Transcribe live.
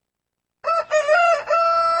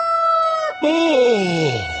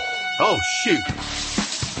Oh, shoot.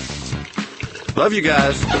 Love you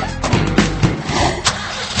guys.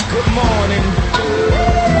 Good morning.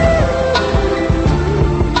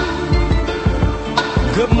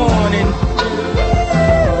 Good morning.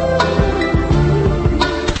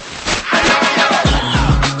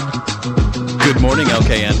 Good morning,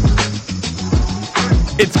 LKN.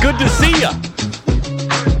 It's good to see ya.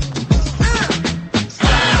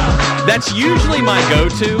 That's usually my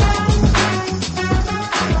go-to.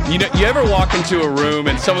 You know, you ever walk into a room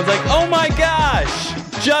and someone's like, "Oh my gosh,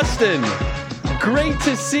 Justin, great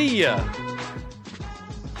to see ya."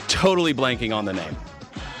 Totally blanking on the name.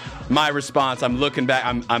 My response, I'm looking back,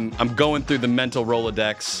 I'm going through the mental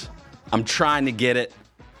Rolodex. I'm trying to get it.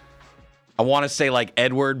 I want to say like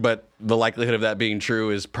Edward, but the likelihood of that being true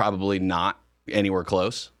is probably not anywhere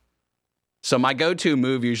close. So my go-to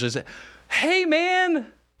move usually is, "Hey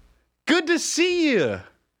man, good to see you.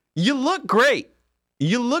 You look great.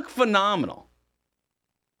 You look phenomenal."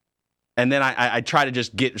 And then I try to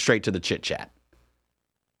just get straight to the chit chat.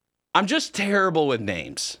 I'm just terrible with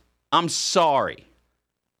names. I'm sorry.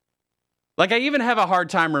 Like I even have a hard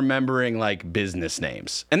time remembering like business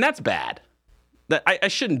names. And that's bad. I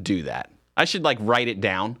shouldn't do that. I should like write it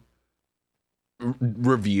down,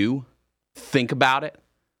 review, think about it.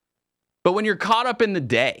 But when you're caught up in the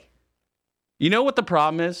day, you know what the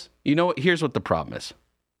problem is? Here's what the problem is.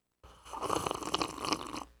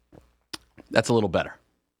 That's a little better.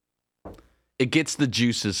 It gets the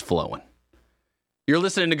juices flowing. You're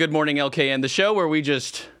listening to Good Morning LKN, the show where we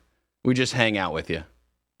just hang out with you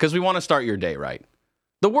because we want to start your day right.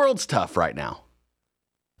 The world's tough right now.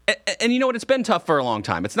 And you know what? It's been tough for a long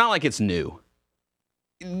time. It's not like it's new.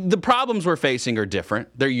 The problems we're facing are different.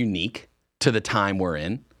 They're unique to the time we're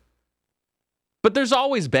in. But there's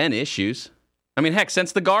always been issues. I mean, heck,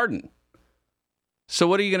 since the garden. So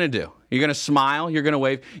what are you going to do? You're going to smile? You're going to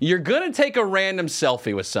wave? You're going to take a random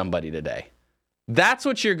selfie with somebody today. That's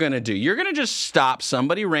what you're going to do. You're going to just stop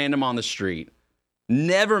somebody random on the street.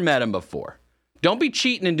 Never met him before. Don't be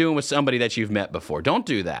cheating and doing with somebody that you've met before. Don't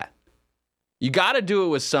do that. You got to do it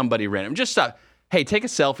with somebody random. Just stop. Hey, take a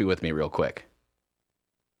selfie with me real quick.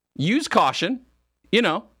 Use caution.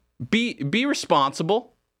 Be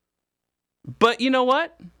responsible. But you know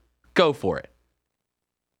what? Go for it.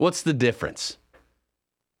 What's the difference?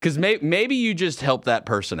 Because maybe you just help that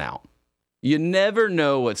person out. You never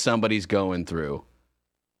know what somebody's going through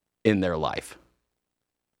in their life.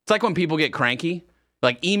 It's like when people get cranky.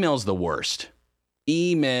 Like email's the worst.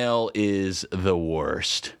 Email is the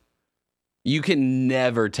worst. You can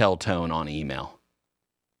never tell tone on email.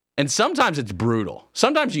 And sometimes it's brutal.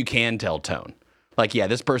 Sometimes you can tell tone. Like, yeah,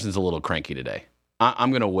 this person's a little cranky today. I'm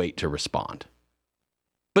going to wait to respond.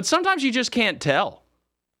 But sometimes you just can't tell.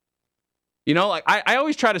 Like I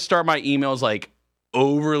always try to start my emails like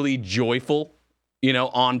overly joyful,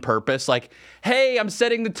 on purpose. Like, hey, I'm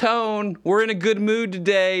setting the tone. We're in a good mood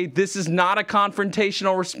today. This is not a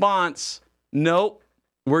confrontational response. Nope.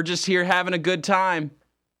 We're just here having a good time.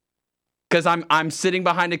 Because I'm sitting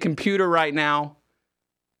behind a computer right now.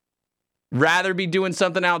 Rather be doing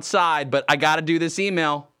something outside, but I got to do this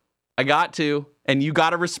email. I got to. And you got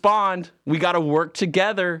to respond. We got to work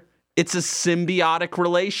together. It's a symbiotic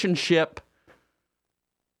relationship.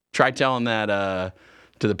 Try telling that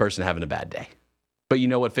to the person having a bad day. But you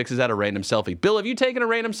know what fixes that? A random selfie. Bill, have you taken a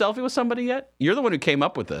random selfie with somebody yet? You're the one who came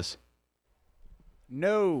up with this.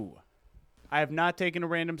 No. I have not taken a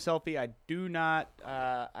random selfie. I do not.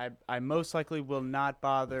 I most likely will not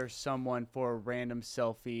bother someone for a random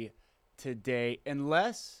selfie today,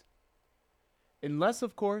 unless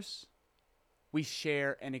of course, we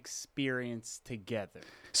share an experience together.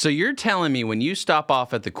 So you're telling me when you stop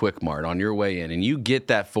off at the Quick Mart on your way in and you get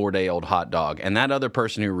that 4-day-old hot dog and that other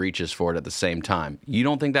person who reaches for it at the same time, you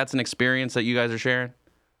don't think that's an experience that you guys are sharing?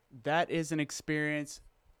 That is an experience.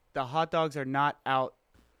 The hot dogs are not out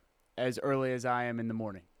as early as I am in the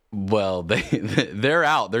morning. Well, they're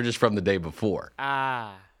out. They're just from the day before.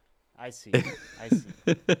 Ah, I see.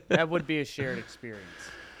 That would be a shared experience.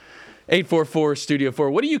 844 Studio 4.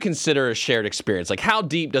 What do you consider a shared experience? Like, how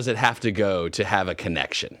deep does it have to go to have a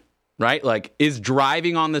connection? Right? Like, is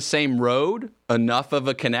driving on the same road enough of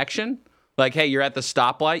a connection? Like, hey, you're at the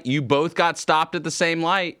stoplight. You both got stopped at the same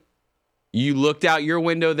light. You looked out your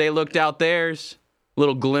window. They looked out theirs.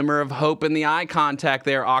 Little glimmer of hope in the eye contact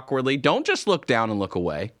there awkwardly. Don't just look down and look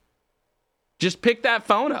away. Just pick that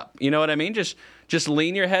phone up. You know what I mean? Just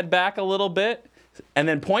lean your head back a little bit and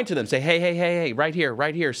then point to them. Say, hey, right here,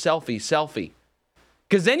 selfie.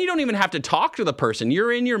 Because then you don't even have to talk to the person.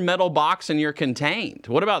 You're in your metal box and you're contained.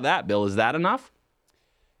 What about that, Bill? Is that enough?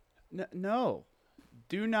 No.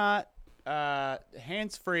 Do not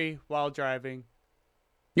hands-free while driving.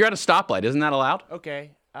 You're at a stoplight. Isn't that allowed?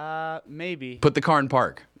 Okay. Maybe. Put the car in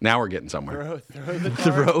park. Now we're getting somewhere. Throw the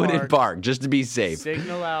car Throw it in park just to be safe.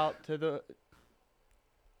 Signal out to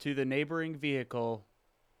the neighboring vehicle.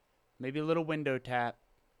 Maybe a little window tap.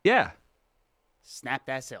 Yeah. Snap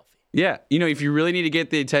that selfie. Yeah. You know, if you really need to get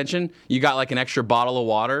the attention, you got like an extra bottle of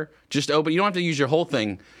water. Just open. You don't have to use your whole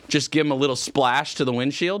thing. Just give them a little splash to the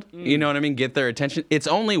windshield. You know what I mean? Get their attention. It's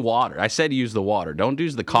only water. I said use the water. Don't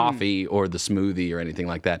use the coffee or the smoothie or anything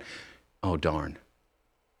like that. Oh, darn.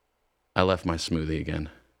 I left my smoothie again.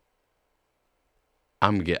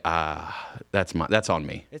 That's on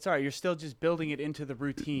me. It's all right. You're still just building it into the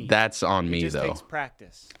routine. That's on me, It just though. takes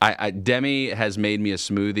practice. Demi has made me a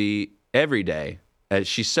smoothie every day.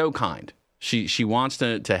 She's so kind. She wants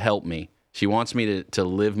to help me. She wants me to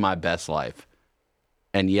live my best life.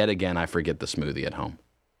 And yet again, I forget the smoothie at home.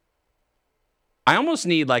 I almost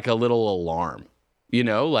need like a little alarm. You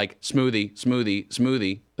know, like smoothie, smoothie,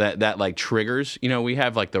 smoothie, that like triggers. You know, we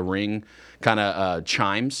have like the Ring kind of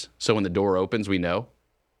chimes. So when the door opens, we know.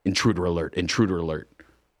 Intruder alert, intruder alert.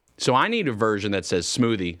 So I need a version that says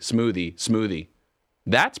smoothie, smoothie, smoothie.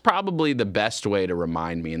 That's probably the best way to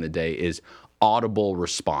remind me in the day is audible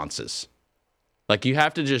responses. Like you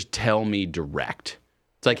have to just tell me direct.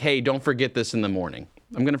 It's like, hey, don't forget this in the morning.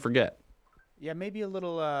 I'm going to forget. Yeah, maybe a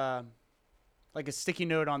little, like a sticky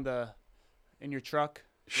note in your truck.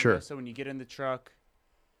 Sure. You know, so when you get in the truck,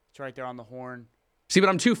 it's right there on the horn. See, but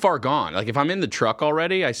I'm too far gone. Like if I'm in the truck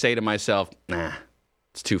already, I say to myself, nah,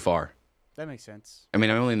 it's too far. That makes sense. I mean,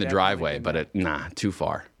 I'm only in the driveway, but too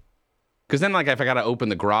far. Because then, like, if I got to open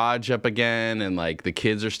the garage up again and, like, the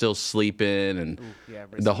kids are still sleeping and,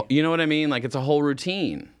 you know what I mean? Like, it's a whole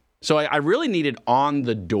routine. So I really need it on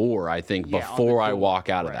the door, I think, before I walk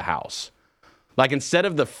out of the house. Like, instead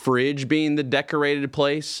of the fridge being the decorated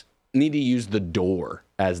place, I need to use the door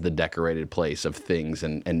as the decorated place of things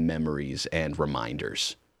and memories and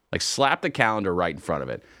reminders. Like, slap the calendar right in front of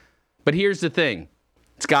it. But here's the thing.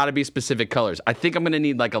 It's got to be specific colors. I think I'm going to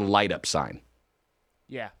need, like, a light-up sign.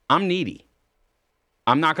 Yeah. I'm needy.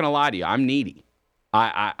 I'm not going to lie to you. I'm needy.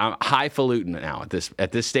 I'm highfalutin now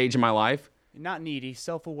at this stage in my life. Not needy,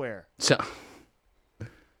 self-aware. So,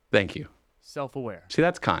 thank you. Self-aware. See,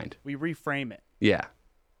 that's kind. We reframe it. Yeah.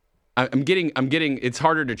 I'm getting, it's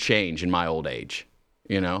harder to change in my old age.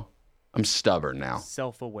 You know? I'm stubborn now.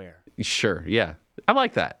 Self-aware. Sure, yeah. I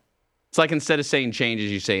like that. It's like instead of saying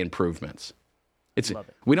changes, you say improvements. Love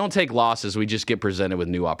it. We don't take losses. We just get presented with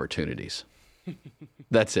new opportunities.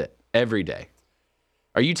 That's it. Every day.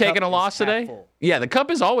 Are you taking a loss today? Full. Yeah, the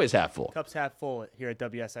cup is always half full. Cup's half full here at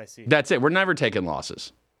WSIC. That's it. We're never taking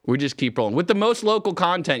losses. We just keep rolling with the most local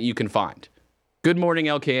content you can find. Good morning,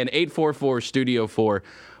 LKN, 844 Studio 4.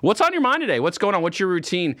 What's on your mind today? What's going on? What's your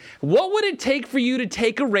routine? What would it take for you to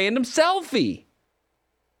take a random selfie?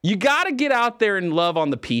 You got to get out there and love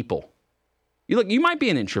on the people. You might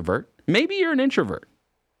be an introvert. Maybe you're an introvert.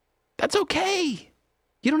 That's okay.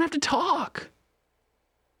 You don't have to talk.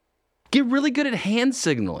 Get really good at hand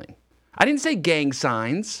signaling. I didn't say gang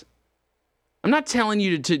signs. I'm not telling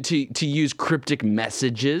you to use cryptic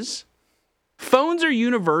messages. Phones are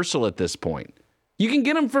universal at this point. You can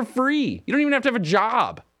get them for free. You don't even have to have a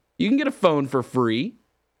job. You can get a phone for free.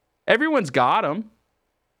 Everyone's got them.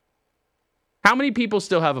 How many people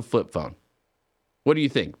still have a flip phone? What do you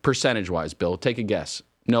think, percentage-wise, Bill? Take a guess.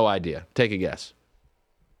 No idea. Take a guess.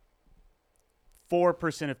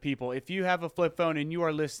 4% of people. If you have a flip phone and you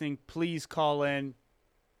are listening, please call in.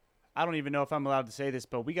 I don't even know if I'm allowed to say this,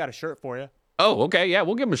 but we got a shirt for you. Oh, okay. Yeah,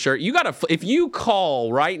 we'll give them a shirt. If you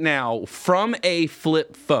call right now from a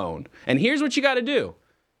flip phone, and here's what you got to do.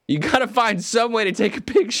 You got to find some way to take a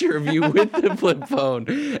picture of you with the flip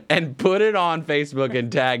phone and put it on Facebook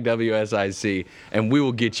and tag WSIC, and we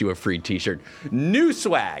will get you a free t-shirt. New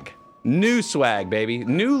swag, baby.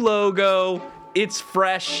 New logo. It's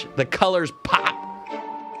fresh. The colors pop.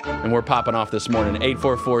 And we're popping off this morning.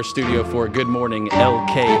 844 Studio 4. Good morning,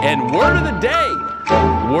 LKN. Word of the day.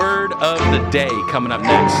 Word of the day coming up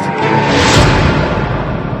next.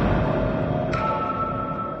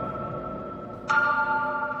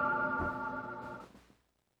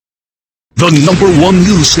 The #1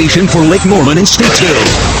 news station for Lake Norman and Statesville.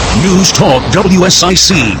 News Talk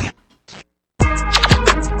WSIC.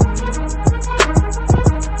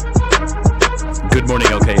 Good morning,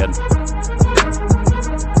 LKN.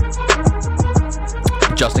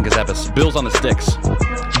 Justin Ckezepis. Bill's on the sticks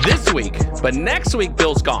this week, but next week,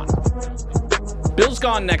 Bill's gone. Bill's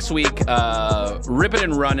gone next week, ripping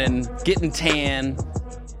and running, getting tan,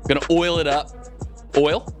 gonna oil it up.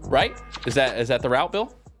 Oil, right? Is that the route,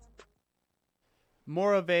 Bill?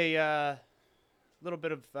 More of a little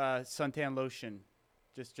bit of suntan lotion,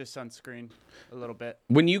 just sunscreen, a little bit.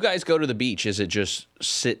 When you guys go to the beach, is it just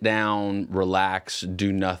sit down, relax,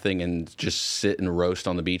 do nothing, and just sit and roast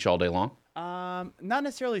on the beach all day long? Not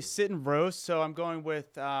necessarily sit and roast. So I'm going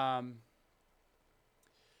with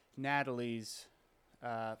Natalie's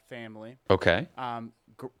family. Okay.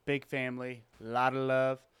 Big family, a lot of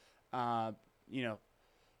love.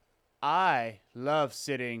 I love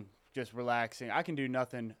sitting, just relaxing. I can do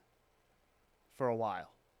nothing for a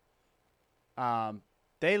while.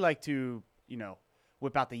 They like to,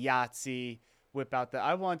 whip out the Yahtzee,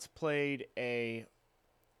 I once played and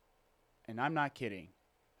I'm not kidding,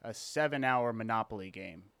 a 7-hour Monopoly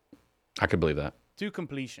game. I could believe that. To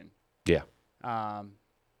completion. Yeah.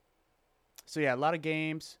 So yeah, a lot of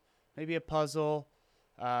games, maybe a puzzle.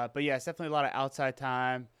 But yeah, it's definitely a lot of outside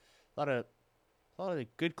time, a lot of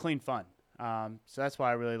good, clean fun. So that's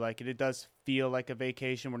why I really like it. It does feel like a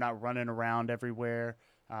vacation. We're not running around everywhere.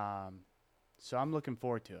 So I'm looking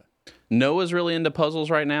forward to it. Noah's really into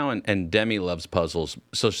puzzles right now, and Demi loves puzzles.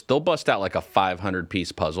 So they'll bust out like a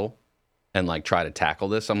 500-piece puzzle and like try to tackle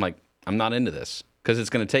this. I'm like, I'm not into this because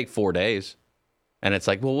it's going to take 4 days. And it's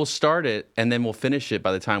like, well, we'll start it and then we'll finish it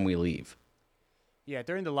by the time we leave. Yeah,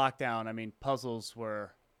 during the lockdown, puzzles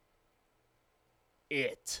were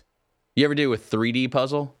it. You ever do a 3D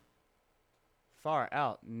puzzle? Far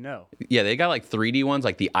out, no. Yeah, they got like 3D ones,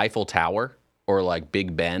 like the Eiffel Tower or like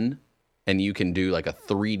Big Ben, and you can do like a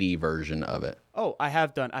 3D version of it. Oh, I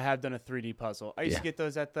have done a 3D puzzle. I used to get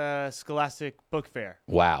those at the Scholastic Book Fair.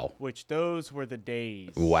 Wow. Which those were the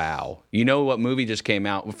days. Wow. You know what movie just came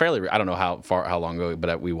out? I don't know how long ago,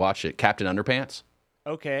 but we watched it. Captain Underpants.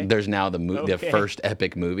 Okay. There's now the first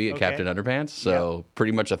epic movie of Captain Underpants, so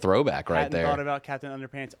pretty much a throwback right there. I hadn't thought about Captain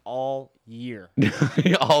Underpants all year.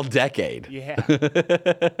 All decade. Yeah.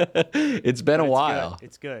 It's been a while.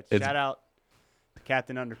 It's good. Shout out to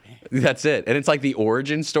Captain Underpants. That's it. And it's like the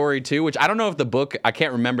origin story too, which I don't know if the book, I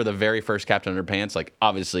can't remember the very first Captain Underpants, like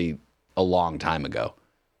obviously a long time ago.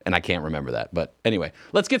 And I can't remember that. But anyway,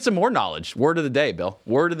 let's get some more knowledge. Word of the day, Bill.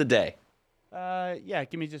 Word of the day. Yeah,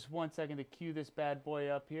 give me just 1 second to cue this bad boy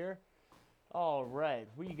up here. All right,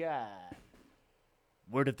 we got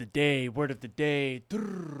word of the day, word of the day,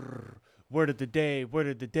 word of the day, word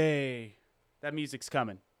of the day. That music's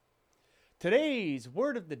coming. Today's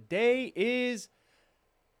word of the day is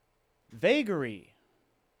vagary.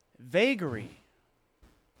 Vagary.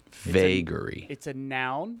 It's a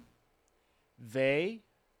noun. Vagary.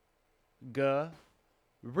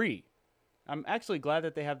 I'm actually glad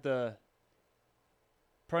that they have the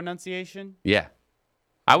pronunciation. Yeah.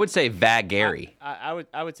 I would say vagary. I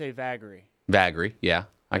would say vagary. Vagary, yeah.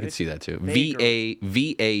 I can see that too. Vagary.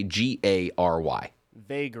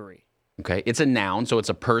 Vagary. Okay. It's a noun, so it's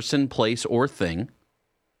a person, place, or thing.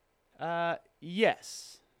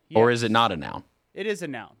 Yes. Or is it not a noun? It is a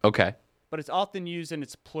noun. Okay. But it's often used in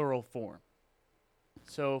its plural form.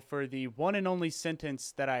 So for the one and only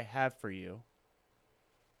sentence that I have for you.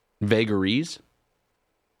 Vagaries?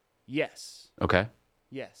 Yes. Okay.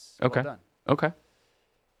 Yes. Okay. Well done. Okay.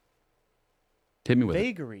 Hit me with it.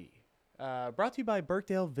 Vagary. Brought to you by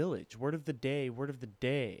Birkdale Village. Word of the day. Word of the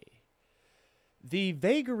day. The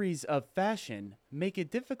vagaries of fashion make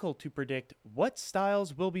it difficult to predict what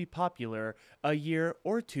styles will be popular a year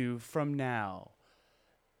or two from now.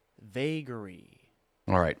 Vagary.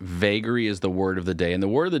 All right. Vagary is the word of the day. And the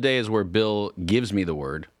word of the day is where Bill gives me the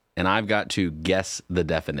word, and I've got to guess the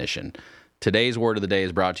definition. Today's word of the day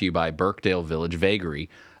is brought to you by Birkdale Village. Vagary.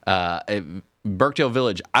 Birkdale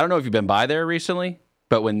Village, I don't know if you've been by there recently,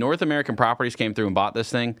 but when North American Properties came through and bought this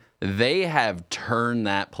thing, they have turned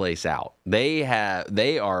that place out. They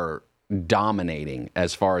are dominating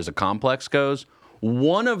as far as a complex goes.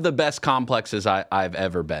 One of the best complexes I've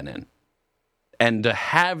ever been in. And to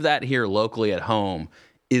have that here locally at home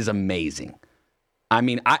is amazing. I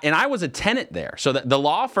mean, I was a tenant there. So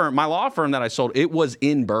my law firm that I sold, it was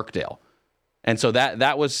in Birkdale. And so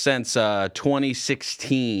that was since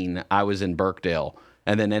 2016 I was in Birkdale,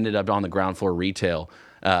 and then ended up on the ground floor retail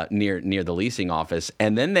near the leasing office.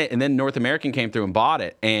 And then North American came through and bought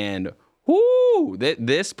it, and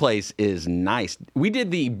this place is nice. We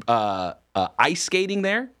did the ice skating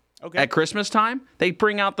there at Christmas time. They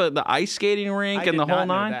bring out the ice skating rink and the whole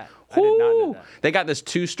nine. I did not know that. They got this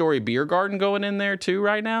 2-story beer garden going in there too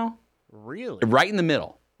right now. Really? Right in the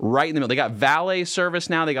middle. They got valet service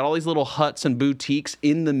now. They got all these little huts and boutiques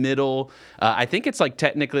in the middle. I think it's like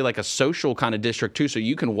technically like a social kind of district too, so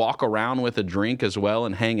you can walk around with a drink as well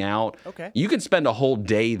and hang out. Okay. You can spend a whole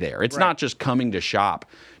day there. It's not just coming to shop.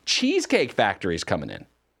 Cheesecake Factory's coming in.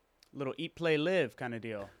 Little eat, play, live kind of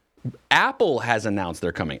deal. Apple has announced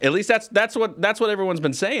they're coming. At least that's what everyone's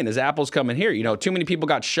been saying is Apple's coming here. You know, too many people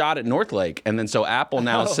got shot at Northlake, and then so Apple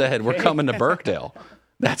now said we're coming to Birkdale.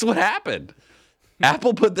 That's what happened.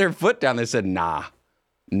 Apple put their foot down. They said, "Nah,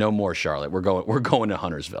 no more Charlotte. We're going to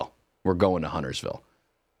Huntersville. We're going to Huntersville."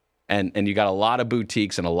 And you got a lot of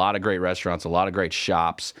boutiques and a lot of great restaurants, a lot of great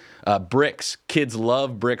shops. Bricks, kids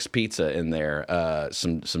love Bricks Pizza in there.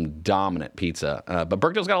 Some dominant pizza. But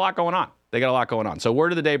Birkdale's got a lot going on. They got a lot going on. So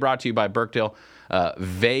word of the day brought to you by Birkdale.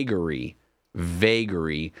 Vagary.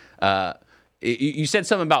 You said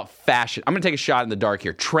something about fashion. I'm going to take a shot in the dark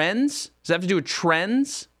here. Trends? Does that have to do with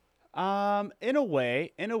trends? In a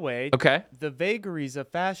way. Okay. The vagaries of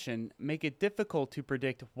fashion make it difficult to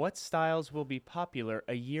predict what styles will be popular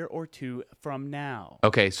a year or two from now.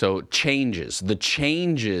 Okay, so the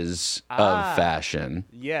changes of fashion.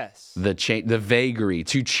 Yes. The vagary,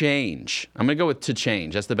 to change. I'm going to go with to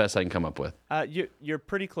change. That's the best I can come up with. You're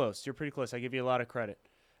pretty close. I give you a lot of credit.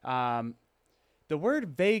 The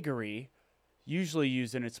word vagary, usually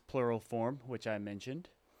used in its plural form, which I mentioned,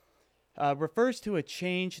 refers to a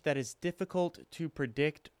change that is difficult to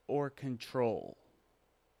predict or control.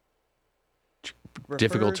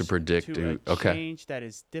 Difficult to predict. Okay. Change that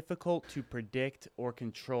is difficult to predict or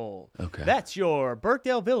control. Okay. That's your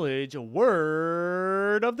Birkdale Village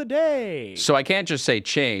word of the day. So I can't just say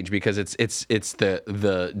change because it's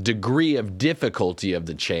the degree of difficulty of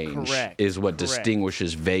the change is what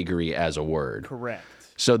distinguishes vagary as a word. Correct.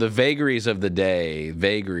 So the vagaries of the day,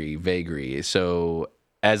 vagary. So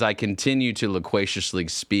as I continue to loquaciously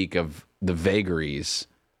speak of the vagaries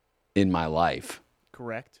in my life,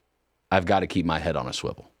 correct, I've got to keep my head on a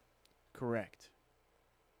swivel. Correct.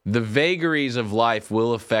 The vagaries of life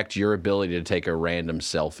will affect your ability to take a random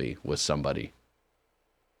selfie with somebody.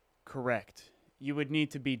 Correct. You would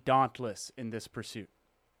need to be dauntless in this pursuit.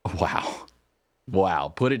 Wow.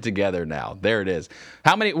 Put it together now. There it is.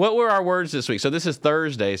 What were our words this week? So this is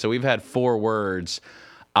Thursday, so we've had 4 words.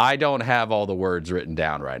 I don't have all the words written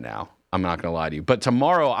down right now. I'm not going to lie to you. But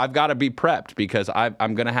tomorrow I've got to be prepped because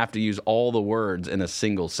I'm going to have to use all the words in a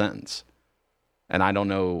single sentence. And I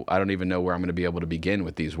don't even know where I'm going to be able to begin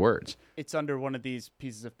with these words. It's under one of these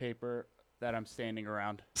pieces of paper that I'm standing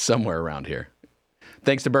around. Somewhere around here.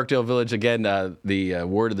 Thanks to Birkdale Village. Again, the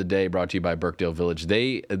word of the day brought to you by Birkdale Village.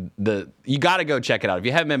 You got to go check it out. If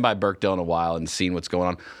you haven't been by Birkdale in a while and seen what's going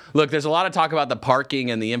on. Look, there's a lot of talk about the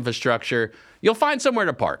parking and the infrastructure. You'll find somewhere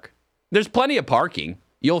to park. There's plenty of parking.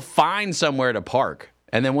 You'll find somewhere to park.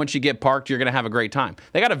 And then once you get parked, you're going to have a great time.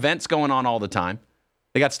 They got events going on all the time.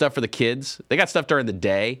 They got stuff for the kids. They got stuff during the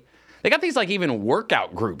day. They got these like even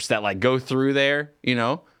workout groups that like go through there, you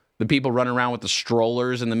know, the people running around with the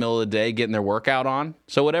strollers in the middle of the day getting their workout on.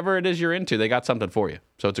 So whatever it is you're into, they got something for you.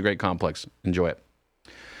 So it's a great complex. Enjoy it.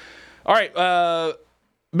 All right,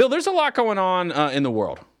 Bill, there's a lot going on in the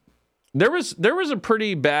world. There was a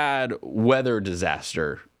pretty bad weather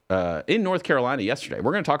disaster in North Carolina yesterday.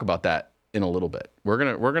 We're going to talk about that in a little bit. We're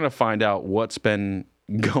gonna find out what's been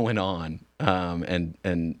going on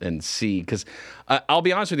and see, because I'll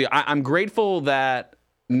be honest with you, I'm grateful that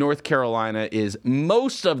North Carolina is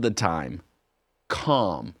most of the time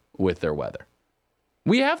calm with their weather.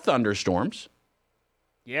 We have thunderstorms.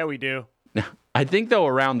 Yeah, we do. I think though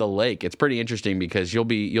around the lake, it's pretty interesting because you'll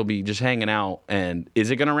be just hanging out, and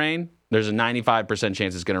is it going to rain? There's a 95%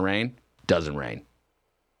 chance it's going to rain. Doesn't rain.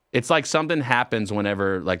 It's like something happens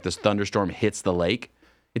whenever like this thunderstorm hits the lake.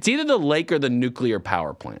 It's either the lake or the nuclear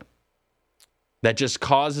power plant that just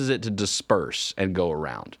causes it to disperse and go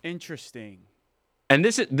around. Interesting. And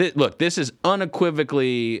this is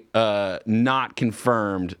unequivocally not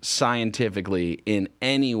confirmed scientifically in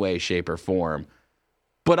any way, shape, or form.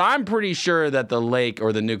 But I'm pretty sure that the lake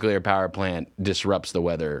or the nuclear power plant disrupts the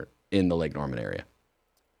weather in the Lake Norman area.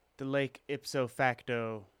 The lake ipso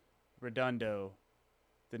facto redundo,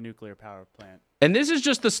 the nuclear power plant. And this is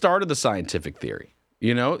just the start of the scientific theory.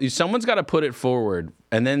 You know, someone's got to put it forward,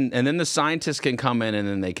 and then the scientists can come in and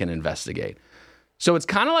then they can investigate. So it's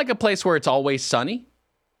kind of like a place where it's always sunny.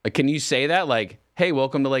 Like, can you say that? Like, hey,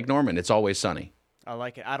 welcome to Lake Norman. It's always sunny. I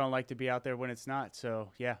like it. I don't like to be out there when it's not. So,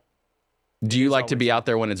 yeah. Do you like to be out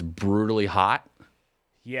there when it's brutally hot?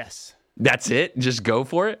 Yes. That's it? Just go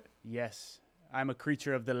for it? Yes. I'm a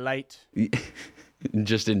creature of the light.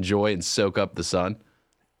 Just enjoy and soak up the sun?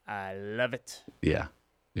 I love it. Yeah.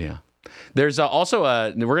 There's also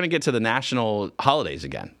we're going to get to the national holidays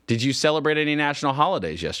again. Did you celebrate any national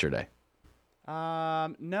holidays yesterday?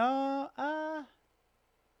 No, I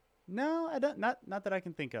don't. Not that I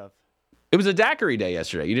can think of. It was a daiquiri day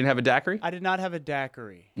yesterday. You didn't have a daiquiri? I did not have a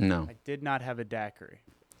daiquiri. No. I did not have a daiquiri.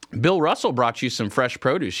 Bill Russell brought you some fresh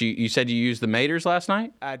produce. You said you used the Maters last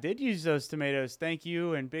night? I did use those tomatoes. Thank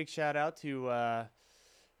you, and big shout out to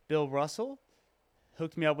Bill Russell.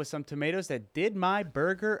 Hooked me up with some tomatoes that did my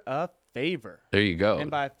burger a favor. There you go. And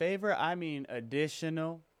by favor, I mean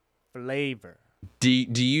additional flavor. Do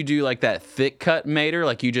you do like that thick cut Mater?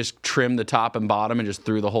 Like you just trim the top and bottom and just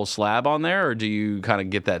threw the whole slab on there? Or do you kind of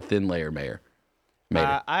get that thin layer Mater?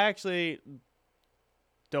 I actually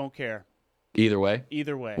don't care. Either way?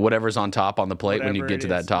 Either way. Whatever's on top on the plate when you Whatever get to it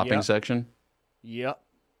that is. topping Yep. section? Yep.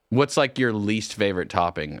 What's like your least favorite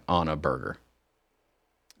topping on a burger?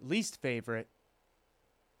 Least favorite.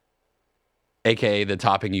 AKA the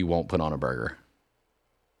topping you won't put on a burger.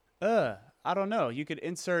 I don't know. You could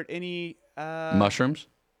insert any. Mushrooms?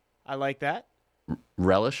 I like that.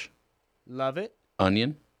 Relish? Love it.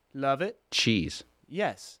 Onion? Love it. Cheese?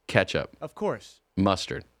 Yes. Ketchup? Of course.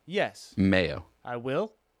 Mustard? Yes. Mayo? I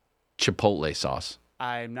will. Chipotle sauce?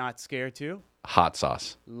 I'm not scared to. Hot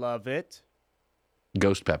sauce? Love it.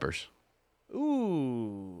 Ghost peppers?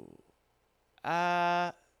 Ooh.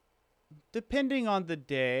 Depending on the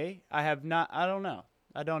day, I don't know.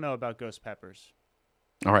 I don't know about ghost peppers.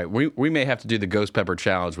 All right, we may have to do the ghost pepper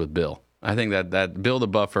challenge with Bill. I think that Bill the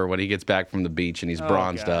Buffer, when he gets back from the beach and he's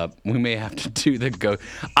bronzed God. up, we may have to do the ghost.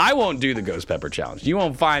 I won't do the ghost pepper challenge. You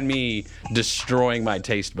won't find me destroying my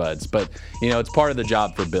taste buds, but it's part of the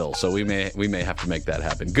job for Bill, so we may have to make that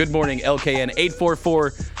happen. Good morning, LKN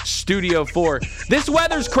 844 Studio 4. This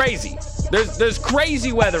weather's crazy. There's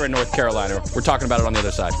crazy weather in North Carolina. We're talking about it on the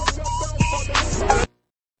other side.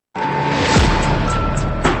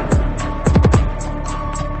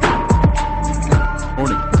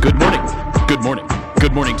 Morning. Good morning. Good morning.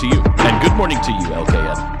 Good morning to you. And good morning to you,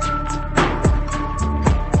 LKN.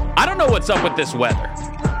 I don't know what's up with this weather.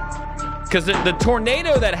 Because the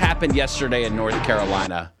tornado that happened yesterday in North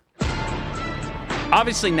Carolina,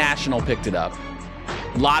 obviously National picked it up.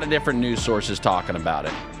 A lot of different news sources talking about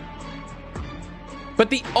it. But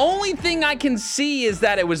the only thing I can see is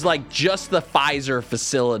that it was like just the Pfizer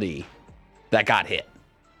facility that got hit.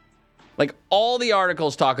 Like all the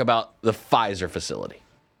articles talk about the Pfizer facility.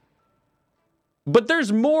 But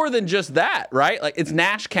there's more than just that, right? Like it's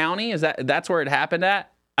Nash County, that's where it happened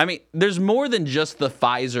at? I mean, there's more than just the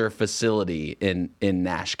Pfizer facility in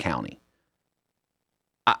Nash County.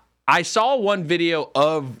 I saw one video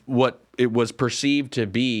of what it was perceived to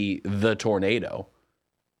be the tornado.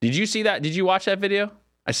 Did you see that? Did you watch that video?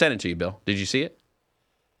 I sent it to you, Bill. Did you see it?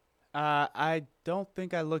 I don't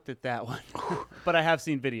think I looked at that one, but I have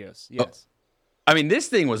seen videos. Yes. I mean, this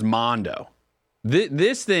thing was mondo.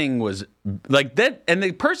 This thing was like that. And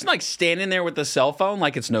the person like standing there with the cell phone,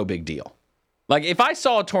 like it's no big deal. Like if I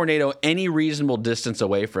saw a tornado any reasonable distance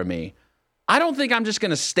away from me, I don't think I'm just going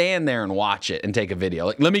to stand there and watch it and take a video.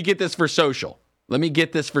 Like, let me get this for social. Let me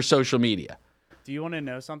get this for social media. Do you want to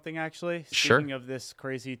know something, actually? Sure. Speaking of this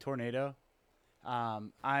crazy tornado,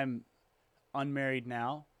 I'm unmarried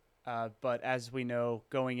now, but as we know,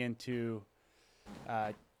 going into,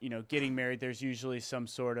 getting married, there's usually some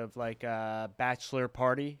sort of like a bachelor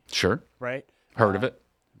party, Sure. right? Heard of it.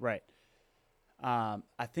 Right. I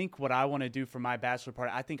think what I want to do for my bachelor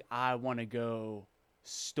party, I think I want to go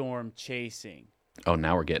storm chasing. Oh,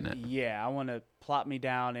 now we're getting it. Yeah, I want to plop me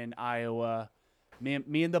down in Iowa. Me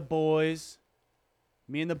and the boys.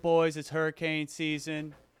 It's hurricane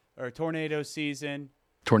season or tornado season.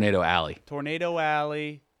 Tornado Alley. Tornado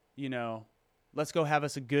Alley. Let's go have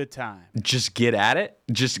us a good time. Just get at it.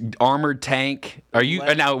 Just armored tank. Are you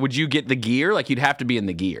now? Would you get the gear? Like you'd have to be in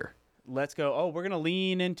the gear. Let's go. Oh, we're gonna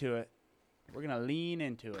lean into it. We're gonna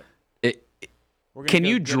Can go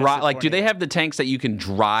you get us drive? a Like, do they tornado. have the tanks that you can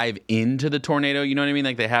drive into the tornado? You know what I mean?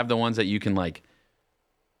 Like they have the ones that you can like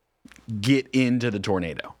get into the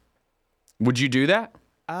tornado. Would you do that?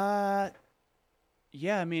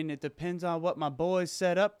 Yeah. I mean, it depends on what my boys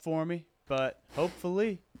set up for me, but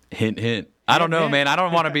hopefully. Hint, hint. I don't know, hint. man. I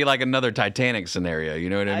don't want to be like another Titanic scenario. You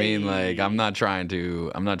know what I mean? Aye. Like I'm not trying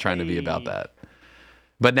to be about that.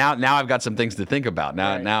 But now I've got some things to think about.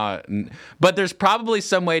 But there's probably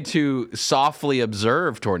some way to softly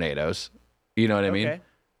observe tornadoes. You know what I mean?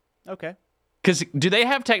 Okay. Because do they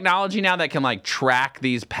have technology now that can like track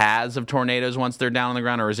these paths of tornadoes once they're down on the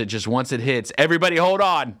ground, or is it just once it hits, everybody hold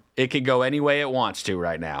on, it can go any way it wants to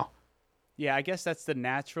right now? Yeah, I guess that's the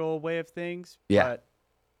natural way of things. Yeah. But,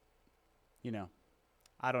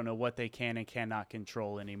 I don't know what they can and cannot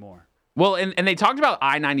control anymore. Well, and they talked about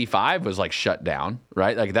I-95 was like shut down,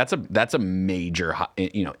 right? Like that's a major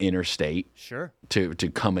interstate Sure. to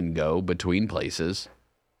come and go between places.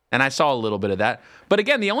 And I saw a little bit of that. But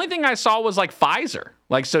again, the only thing I saw was like Pfizer.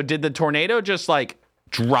 Like, so did the tornado just like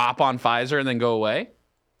drop on Pfizer and then go away?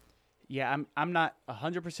 Yeah, I'm not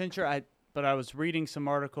 100% sure. But I was reading some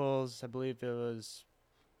articles. I believe it was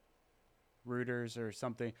Reuters or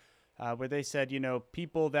something, where they said,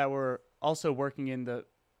 people that were also working in the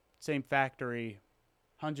same factory,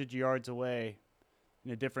 100 yards away,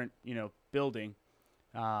 in a different, building,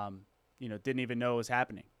 didn't even know it was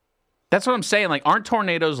happening. That's what I'm saying. Like, aren't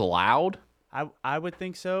tornadoes loud? I would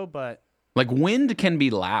think so, but Like, wind can be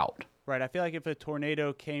loud. right. I feel like if a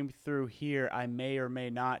tornado came through here, I may or may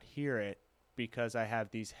not hear it because I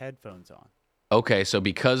have these headphones on. Okay, so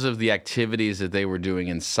because of the activities that they were doing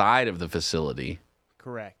inside of the facility.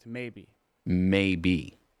 Correct. Maybe.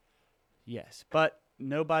 Yes. But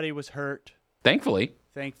nobody was hurt. Thankfully.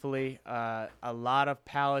 A lot of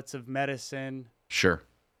pallets of medicine Sure.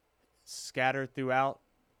 scattered throughout.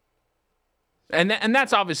 And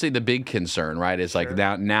that's obviously the big concern, right? Is like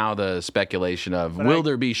Sure. now the speculation of will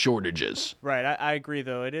there be shortages? Right. I agree,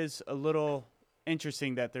 though. It is a little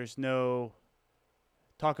interesting that there's no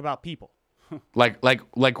talk about people. Like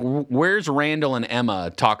where's Randall and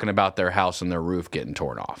Emma talking about their house and their roof getting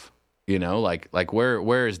torn off? Like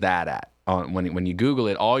where is that at? When you Google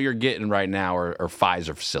it, all you're getting right now are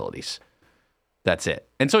Pfizer facilities. That's it.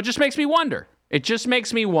 And so it just makes me wonder.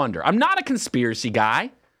 I'm not a conspiracy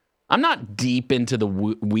guy. I'm not deep into the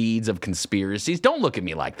weeds of conspiracies. Don't look at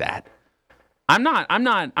me like that. I'm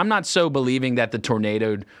not so believing that the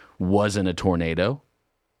tornado wasn't a tornado.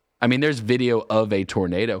 I mean, there's video of a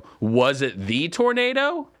tornado. Was it the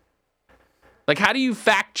tornado? Like, how do you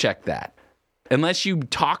fact check that? Unless you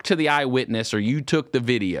talk to the eyewitness or you took the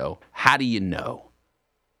video, how do you know?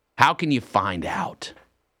 How can you find out?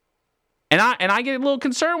 And I get a little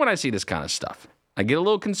concerned when I see this kind of stuff. I get a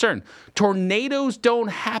little concerned. Tornadoes don't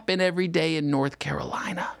happen every day in North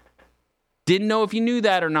Carolina. Didn't know if you knew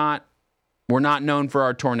that or not. We're not known for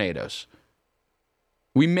our tornadoes.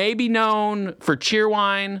 We may be known for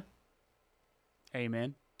Cheerwine.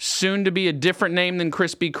 Amen. Soon to be a different name than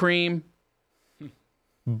Krispy Kreme.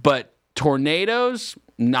 But tornadoes,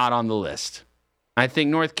 not on the list. I think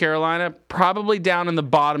North Carolina, probably down in the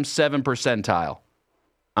bottom 7 percentile.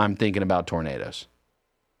 I'm thinking about tornadoes.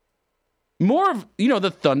 More of,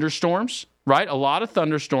 the thunderstorms, right? A lot of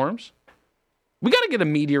thunderstorms. We got to get a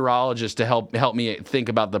meteorologist to help me think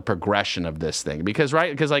about the progression of this thing. Because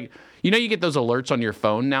you get those alerts on your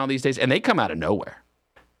phone now these days, and they come out of nowhere.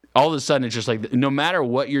 All of a sudden, it's just like, no matter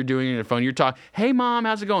what you're doing on your phone, you're talking, hey, Mom,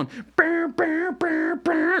 how's it going?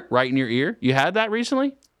 Right in your ear. You had that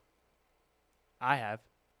recently? I have.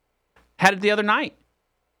 Had it the other night.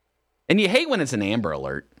 And you hate when it's an Amber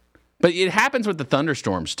Alert. But it happens with the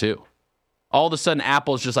thunderstorms, too. All of a sudden,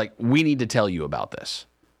 Apple's just like, we need to tell you about this.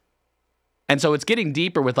 And so it's getting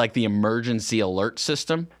deeper with like the emergency alert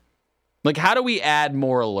system. Like, how do we add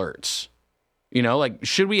more alerts?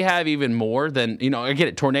 Should we have even more than, I get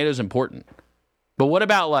it, tornadoes important. But what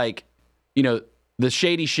about the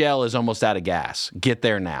Shady Shell is almost out of gas. Get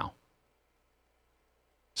there now.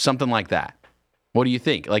 Something like that. What do you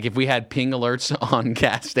think? Like, if we had ping alerts on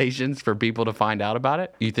gas stations for people to find out about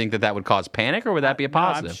it, you think that would cause panic, or would that be a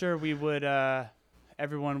positive? No, I'm sure we would,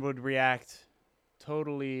 everyone would react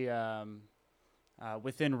totally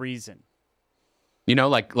within reason. We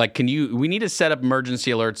need to set up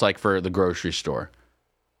emergency alerts like for the grocery store.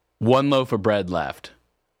 1 loaf of bread left.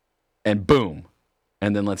 And boom.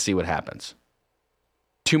 And then let's see what happens.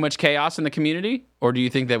 Too much chaos in the community? Or do you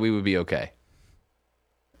think that we would be okay?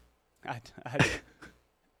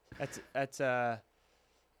 That's a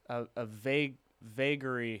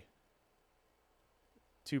vagary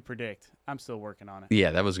to predict. I'm still working on it.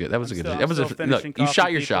 Yeah, that was good. That was a good. Look, you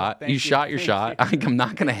shot your shot. You shot your shot. I'm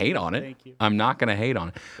not going to hate on it. Thank you. I'm not going to hate on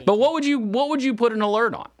it. But what would you put an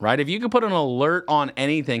alert on, right? If you could put an alert on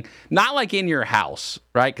anything, not like in your house,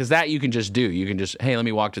 right? Because that you can just do. You can just, hey, let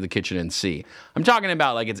me walk to the kitchen and see. I'm talking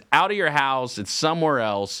about like it's out of your house, it's somewhere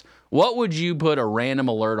else. What would you put a random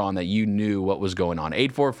alert on that you knew what was going on?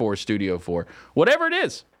 844-STUDIO-4. Whatever it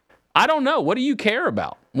is. I don't know. What do you care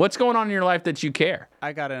about? What's going on in your life that you care?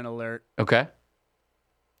 I got an alert. Okay.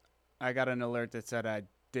 I got an alert that said I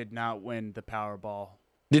did not win the Powerball.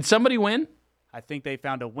 Did somebody win? I think they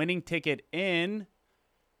found a winning ticket in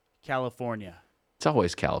California. It's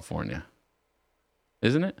always California.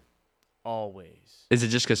 Isn't it? Always. Is it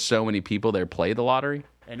just because so many people there play the lottery?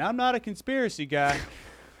 And I'm not a conspiracy guy.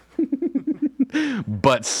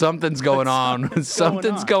 But something's going on.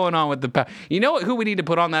 Something's going on with the. You know who we need to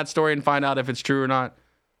put on that story and find out if it's true or not?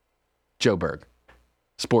 Joe Berg,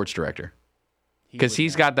 sports director, because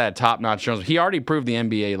he's got that top-notch. He already proved the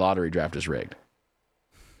NBA lottery draft is rigged.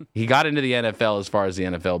 He got into the NFL as far as the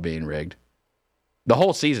NFL being rigged. The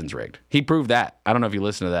whole season's rigged. He proved that. I don't know if you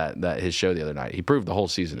listened to that his show the other night. He proved the whole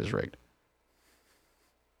season is rigged.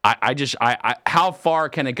 I how far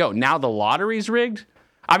can it go? Now the lottery's rigged?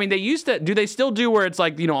 I mean, they used to, do they still do where it's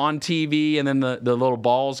like, on TV and then the little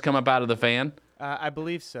balls come up out of the fan? I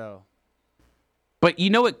believe so. But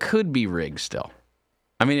it could be rigged still.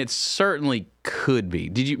 I mean, it certainly could be.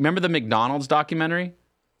 Did you remember the McDonald's documentary?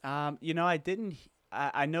 I didn't.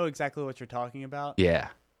 I know exactly what you're talking about. Yeah.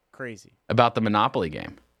 Crazy. About the Monopoly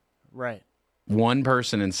game. Right. One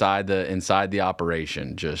person inside the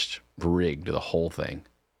operation just rigged the whole thing.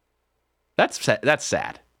 That's sad.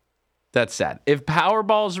 That's sad. If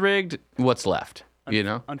Powerball's rigged, what's left?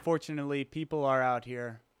 Unfortunately, people are out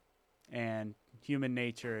here, and human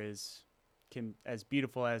nature can, as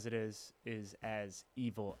beautiful as it is as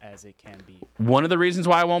evil as it can be. One of the reasons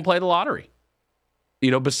why I won't play the lottery.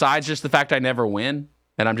 Besides just the fact I never win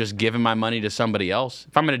and I'm just giving my money to somebody else.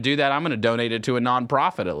 If I'm going to do that, I'm going to donate it to a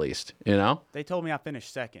nonprofit at least, They told me I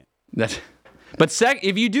finished second. But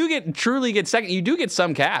if you do truly get second, you do get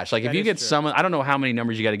some cash. Like if you get some, I don't know how many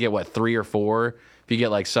numbers you got to get, 3 or 4? If you get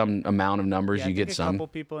like some amount of numbers, you get some. A couple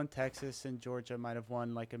people in Texas and Georgia might have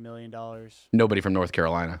won like $1 million. Nobody from North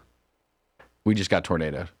Carolina. We just got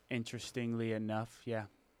tornadoed. Interestingly enough, yeah.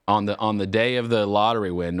 On the day of the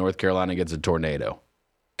lottery win, North Carolina gets a tornado.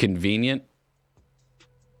 Convenient?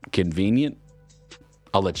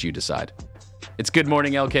 I'll let you decide. It's Good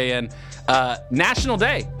Morning LKN. National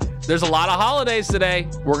Day. There's a lot of holidays today.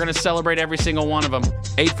 We're going to celebrate every single one of them.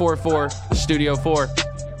 844 Studio 4.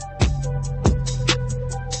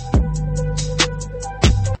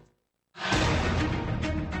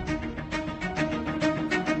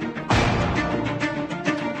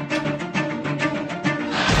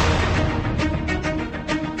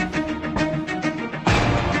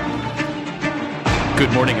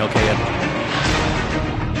 Good morning, LKN.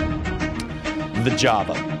 The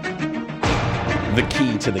Java. The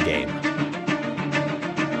key to the game.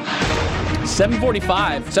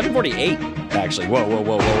 748, actually. Whoa.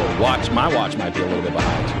 My watch might be a little bit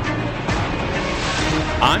behind.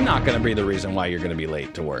 I'm not going to be the reason why you're going to be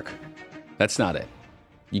late to work. That's not it.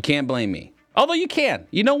 You can't blame me. Although you can.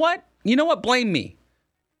 You know what? Blame me.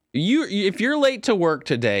 If you're late to work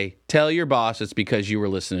today, tell your boss it's because you were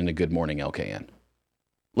listening to Good Morning LKN.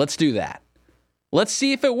 Let's do that. Let's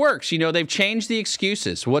see if it works. They've changed the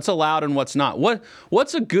excuses. What's allowed and what's not.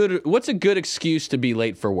 What's a good excuse to be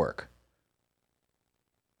late for work?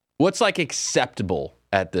 What's like acceptable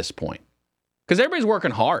at this point? Because everybody's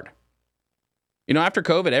working hard. After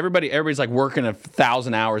COVID, everybody's like working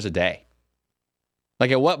 1,000 hours a day.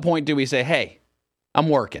 Like at what point do we say, hey, I'm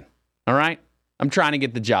working, all right? I'm trying to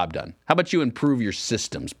get the job done. How about you improve your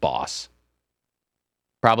systems, boss?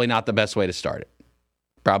 Probably not the best way to start it.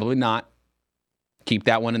 Probably not. Keep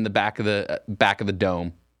that one in the back of the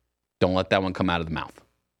dome. Don't let that one come out of the mouth.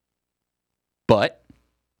 But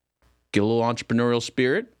get a little entrepreneurial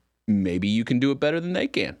spirit. Maybe you can do it better than they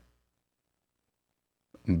can.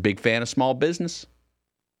 I'm a big fan of small business.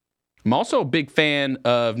 I'm also a big fan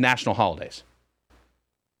of national holidays.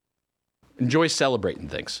 Enjoy celebrating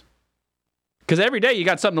things. Because every day you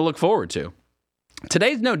got something to look forward to.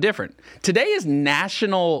 Today's no different. Today is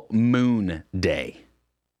National Moon Day.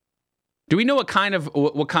 Do we know what kind of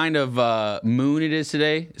moon it is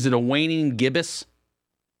today? Is it a waning gibbous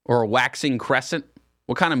or a waxing crescent?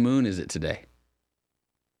 What kind of moon is it today?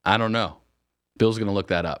 I don't know. Bill's going to look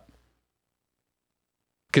that up.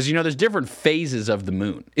 Because, there's different phases of the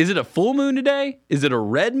moon. Is it a full moon today? Is it a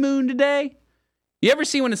red moon today? You ever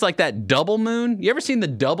see when it's like that double moon? You ever seen the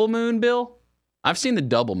double moon, Bill? I've seen the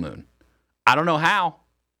double moon. I don't know how.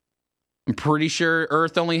 I'm pretty sure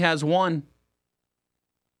Earth only has one.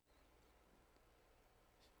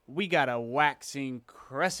 We got a waxing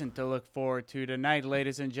crescent to look forward to tonight,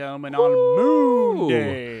 ladies and gentlemen, on Moon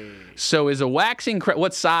Day. So is a waxing crescent,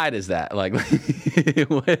 what side is that? Like,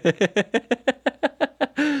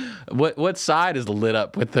 what side is lit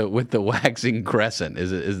up with the waxing crescent?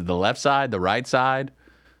 Is it the left side, the right side?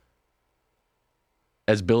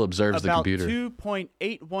 As Bill observes the computer. About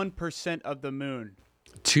 2.81% of the moon.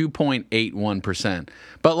 2.81%.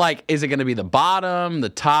 But is it going to be the bottom, the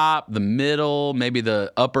top, the middle, maybe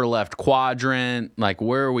the upper left quadrant?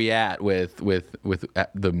 Where are we at with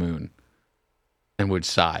the moon? And which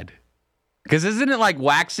side? Because isn't it like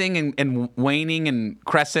waxing and waning and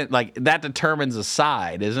crescent? That determines a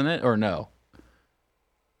side, isn't it? Or no?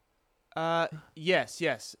 Yes.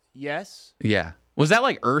 Yeah. Was that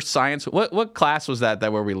like earth science? What class was that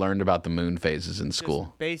where we learned about the moon phases in school?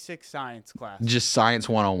 Just basic science class. Just Science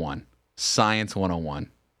 101. Science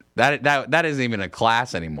 101. That isn't even a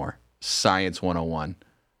class anymore. Science 101.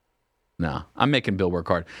 No, I'm making Bill work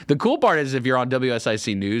hard. The cool part is if you're on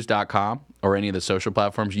WSICnews.com, or any of the social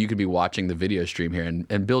platforms, you could be watching the video stream here.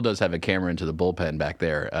 And Bill does have a camera into the bullpen back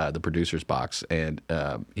there, the producer's box, and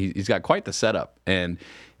he's got quite the setup. And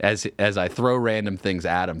as I throw random things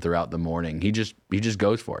at him throughout the morning, he just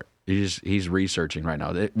goes for it. He's researching right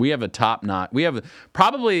now. We have a top-notch. We have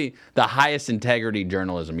probably the highest integrity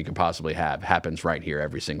journalism you could possibly have happens right here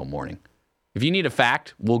every single morning. If you need a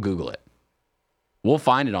fact, we'll Google it. We'll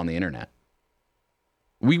find it on the internet.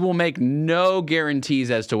 We will make no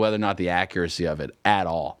guarantees as to whether or not the accuracy of it at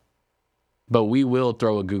all. But we will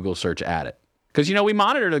throw a Google search at it. Because, we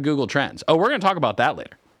monitor the Google Trends. Oh, we're going to talk about that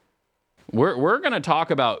later. We're going to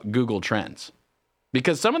talk about Google Trends.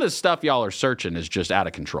 Because some of this stuff y'all are searching is just out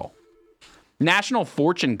of control. National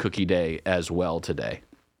Fortune Cookie Day as well today.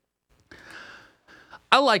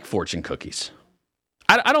 I like fortune cookies.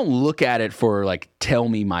 I don't look at it for tell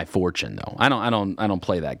me my fortune though. I don't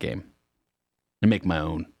play that game. I make my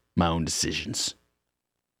own decisions.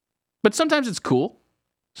 But sometimes it's cool.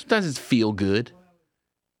 Sometimes it's feel good.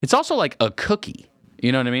 It's also like a cookie.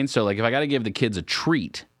 You know what I mean? So if I got to give the kids a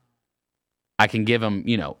treat, I can give them,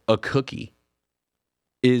 a cookie.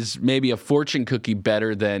 Is maybe a fortune cookie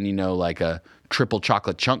better than, a triple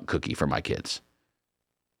chocolate chunk cookie for my kids?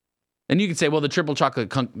 And you could say, well, the triple chocolate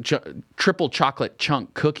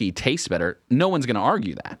chunk cookie tastes better. No one's going to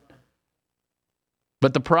argue that.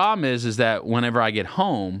 But the problem is that whenever I get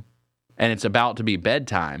home and it's about to be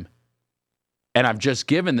bedtime and I've just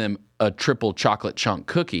given them a triple chocolate chunk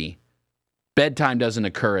cookie, bedtime doesn't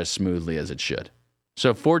occur as smoothly as it should.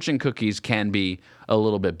 So fortune cookies can be a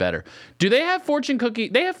little bit better. Do they have fortune cookie?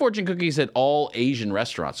 They have fortune cookies at all Asian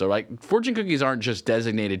restaurants. So fortune cookies aren't just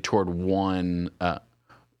designated toward one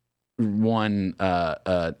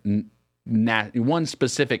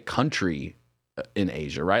specific country in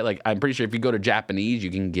Asia, right? I'm pretty sure if you go to Japanese, you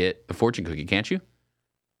can get a fortune cookie, can't you?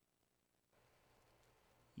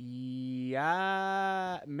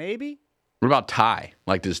 Yeah, maybe. What about Thai?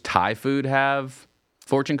 Does Thai food have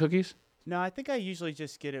fortune cookies? No, I think I usually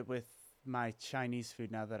just get it with my Chinese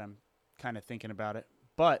food now that I'm kind of thinking about it.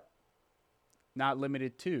 But not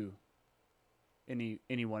limited to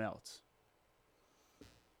anyone else.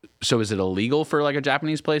 So is it illegal for a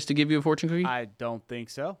Japanese place to give you a fortune cookie? I don't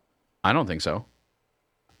think so. I don't think so.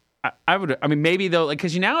 I would. I mean, maybe though,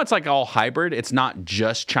 because now it's all hybrid. It's not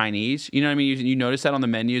just Chinese. You know what I mean? You notice that on the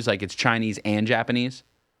menus, it's Chinese and Japanese.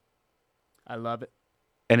 I love it.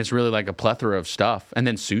 And it's really a plethora of stuff. And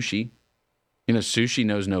then sushi. Sushi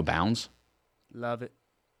knows no bounds. Love it.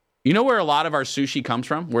 You know where a lot of our sushi comes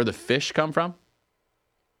from? Where the fish come from?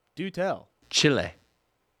 Do tell. Chile.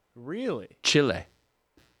 Really? Chile.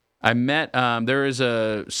 I met, there is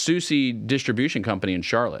a sushi distribution company in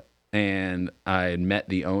Charlotte, and I had met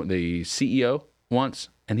the CEO once,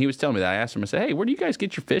 and he was telling me that. I asked him, I said, hey, where do you guys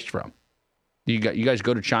get your fish from? You guys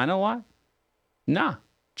go to China a lot? Nah,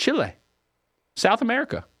 Chile. South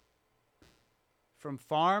America. From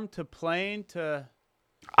farm to plane to...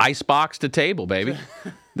 Icebox to table, baby.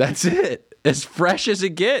 That's it. As fresh as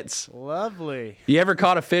it gets. Lovely. You ever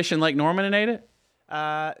caught a fish in Lake Norman and ate it?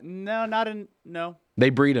 No.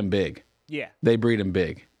 They breed them big. Yeah. They breed them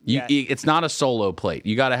big. Yeah. It's not a solo plate.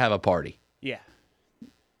 You got to have a party. Yeah.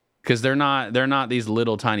 Because they're not these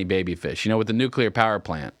little tiny baby fish. With the nuclear power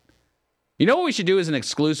plant. You know what we should do is an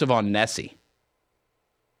exclusive on Nessie.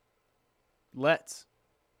 Let's.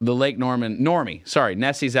 The Lake Norman. Normie. Sorry,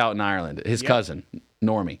 Nessie's out in Ireland. His cousin,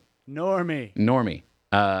 Normie.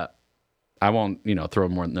 I won't, throw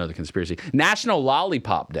more another conspiracy. National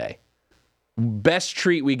Lollipop Day. Best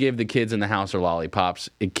treat we give the kids in the house are lollipops.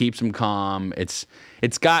 It keeps them calm. It's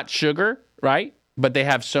got sugar, right? But they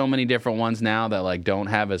have so many different ones now that don't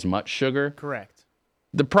have as much sugar. Correct.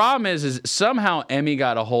 The problem is somehow Emmy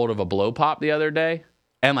got a hold of a blow pop the other day,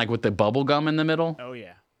 and with the bubble gum in the middle. Oh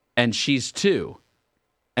yeah. And she's 2.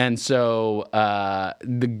 And so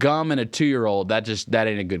the gum and a 2-year-old, that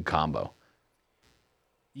ain't a good combo.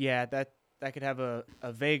 Yeah, that could have a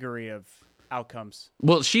vagary of outcomes.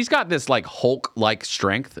 Well, she's got this Hulk-like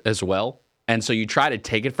strength as well. And so you try to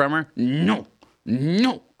take it from her. No.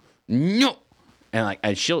 And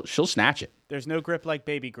she'll snatch it. There's no grip like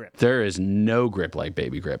baby grip. There is no grip like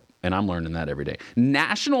baby grip. And I'm learning that every day.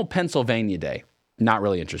 National Pennsylvania Day. Not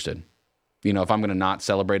really interested. If I'm going to not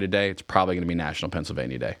celebrate a day, it's probably going to be National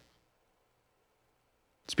Pennsylvania Day.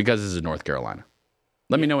 It's because this is North Carolina.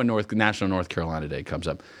 Let me know when National North Carolina Day comes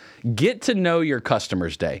up. Get to know your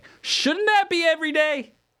customers day. Shouldn't that be every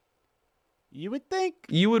day? You would think.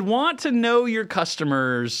 You would want to know your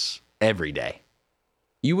customers every day.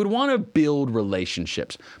 You would want to build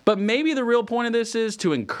relationships. But maybe the real point of this is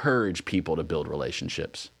to encourage people to build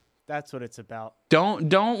relationships. That's what it's about.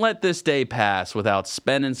 Don't let this day pass without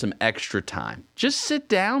spending some extra time. Just sit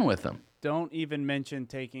down with them. Don't even mention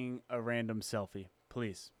taking a random selfie,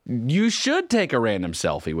 please. You should take a random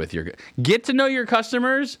selfie with get to know your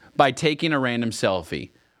customers by taking a random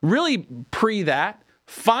selfie. Really that,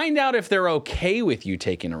 find out if they're okay with you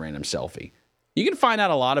taking a random selfie. You can find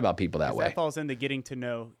out a lot about people that way. That falls into getting to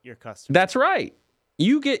know your customer. That's right.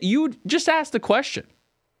 You just ask the question.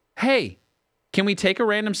 Hey, can we take a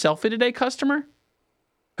random selfie today, customer?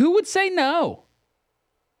 Who would say no?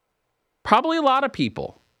 Probably a lot of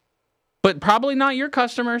people, but probably not your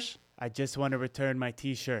customers. I just want to return my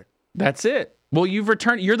T-shirt. That's it. Well, you've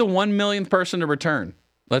returned. You're the 1 millionth person to return.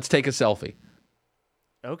 Let's take a selfie.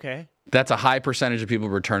 Okay. That's a high percentage of people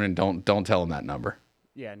returning. Don't tell them that number.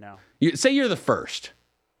 Yeah, no. Say you're the first.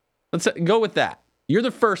 Let's go with that. You're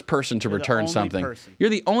the first person to return something. You're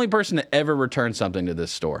the only person to ever return something to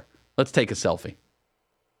this store. Let's take a selfie.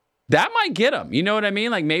 That might get them. You know what I mean?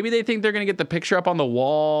 Like maybe they think they're going to get the picture up on the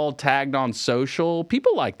wall, tagged on social.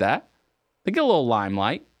 People like that. They get a little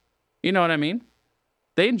limelight. You know what I mean?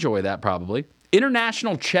 They enjoy that probably.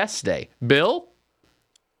 International Chess Day. Bill?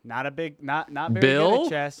 Not very Bill? good at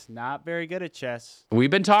chess. Not very good at chess. We've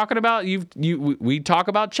been talking about we talk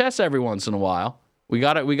about chess every once in a while. We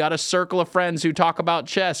got a circle of friends who talk about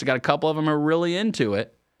chess. We got a couple of them who are really into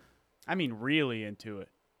it. I mean, really into it.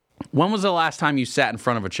 When was the last time you sat in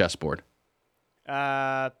front of a chessboard?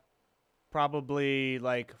 Probably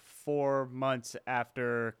like 4 months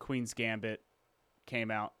after Queen's Gambit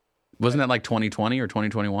came out. Wasn't that like 2020 or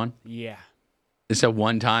 2021? Yeah. Is that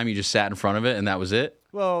one time you just sat in front of it and that was it?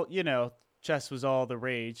 Well, chess was all the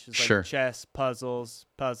rage. It's like Sure. Chess, puzzles,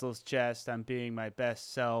 chess. I'm being my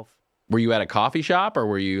best self. Were you at a coffee shop or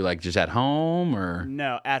were you like just at home or?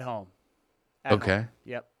 No, at home. Okay. Home.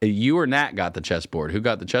 Yep. You or Nat got the chessboard. Who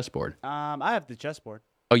got the chessboard? I have the chessboard.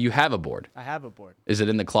 Oh, you have a board. I have a board. Is it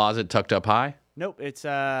in the closet tucked up high? Nope, it's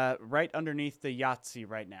right underneath the Yahtzee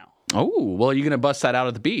right now. Oh, well, you're going to bust that out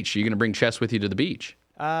at the beach. You're going to bring chess with you to the beach.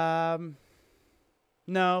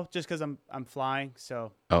 No, just because I'm flying,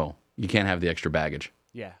 so. Oh, you can't have the extra baggage.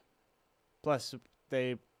 Yeah. Plus,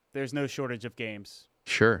 there's no shortage of games.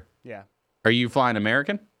 Sure. Yeah. Are you flying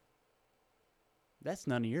American? That's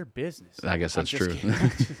none of your business. I guess that's true.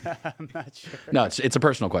 I'm not sure. No, it's a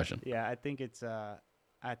personal question. Yeah, I think it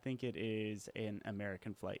is an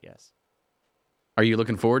American flight. Yes. Are you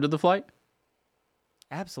looking forward to the flight?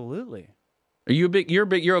 Absolutely. Are you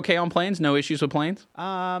you're okay on planes? No issues with planes?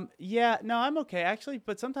 Yeah, no, I'm okay actually,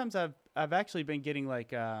 but sometimes I've actually been getting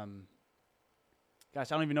like gosh, I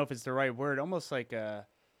don't even know if it's the right word, almost like a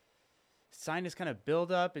sinus kind of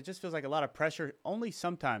build up. It just feels like a lot of pressure only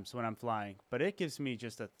sometimes when I'm flying, but it gives me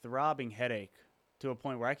just a throbbing headache to a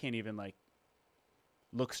point where I can't even like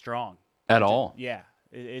look strong At all? Yeah,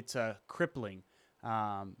 it's crippling.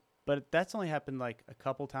 But that's only happened like a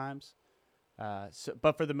couple times.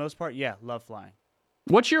 But for the most part, yeah, love flying.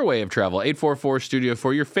 What's your way of travel? 844 Studio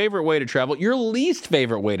 4, your favorite way to travel, your least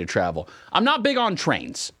favorite way to travel. I'm not big on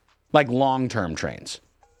trains, like long-term trains.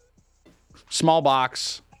 Small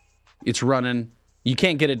box, it's running. You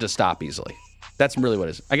can't get it to stop easily. That's really what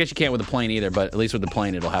it is. I guess you can't with a plane either, but at least with the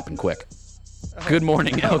plane, it'll happen quick. Good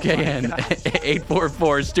morning, LKN.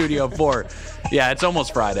 844 Studio 4. Yeah, it's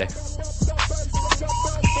almost Friday.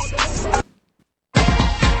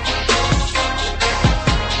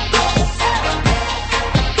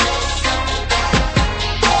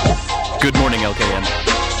 Good morning, LKN.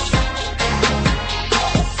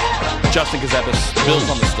 Justin Ckezepis, Bill's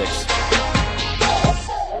on the sticks.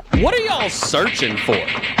 What are y'all searching for?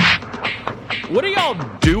 What are y'all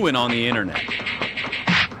doing on the internet?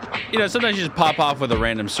 Sometimes you just pop off with a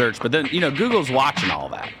random search, but then, Google's watching all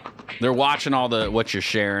that. They're watching all what you're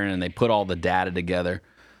sharing, and they put all the data together.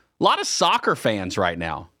 A lot of soccer fans right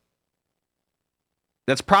now.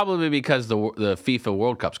 That's probably because the FIFA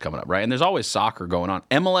World Cup's coming up, right? And there's always soccer going on.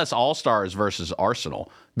 MLS All-Stars versus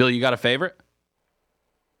Arsenal. Bill, you got a favorite?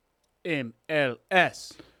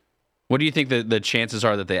 MLS. What do you think the chances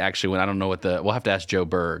are that they actually win? I don't know we'll have to ask Joe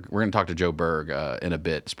Berg. We're going to talk to Joe Berg in a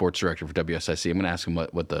bit, sports director for WSIC. I'm going to ask him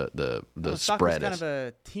what the spread is. It's kind of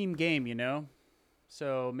a team game,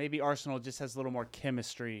 So maybe Arsenal just has a little more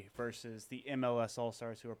chemistry versus the MLS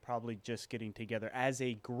All-Stars, who are probably just getting together as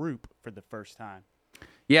a group for the first time.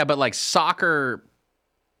 Yeah, but like soccer,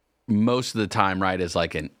 most of the time, right, is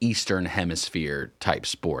like an Eastern Hemisphere type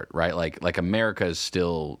sport, right? Like America is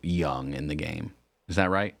still young in the game. Is that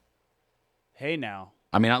right? Hey, now.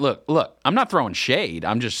 I mean, look. I'm not throwing shade.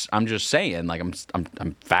 I'm just saying, like, I'm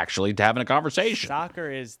factually having a conversation. Soccer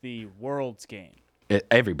is the world's game.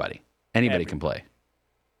 Anybody can play.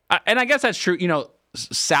 And I guess that's true.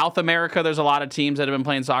 South America, there's a lot of teams that have been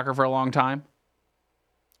playing soccer for a long time.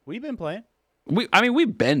 We've been playing.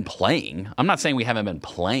 We've been playing. I'm not saying we haven't been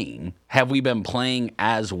playing. Have we been playing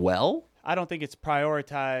as well? I don't think it's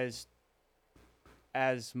prioritized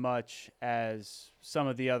as much as some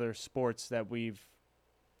of the other sports that we've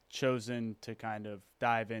chosen to kind of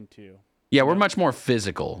dive into. Yeah, we're much more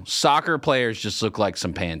physical. Soccer players just look like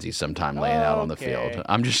some pansies sometime laying out on the field.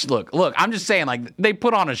 I'm just I'm just saying, like, they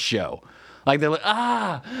put on a show. Like, they're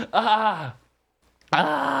like,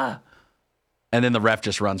 and then the ref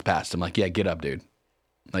just runs past him like, yeah, get up, dude.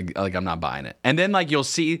 Like I'm not buying it. And then, like, you'll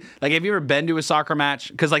see, like, have you ever been to a soccer match?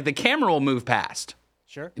 Because, like, the camera will move past.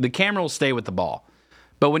 Sure. The camera will stay with the ball.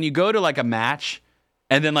 But when you go to, like, a match,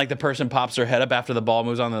 and then, like, the person pops their head up after the ball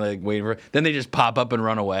moves on, they're, like, waiting for it. Then they just pop up and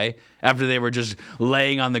run away after they were just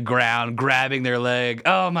laying on the ground, grabbing their leg.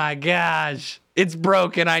 Oh, my gosh. It's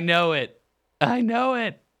broken. I know it. And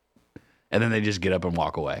then they just get up and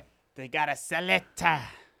walk away. They got to sell it.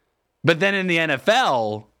 But then in the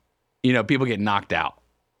NFL, you know, people get knocked out.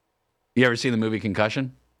 You ever seen the movie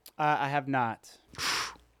Concussion? I have not.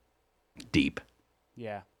 Deep.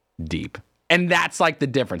 Yeah. Deep. And that's like the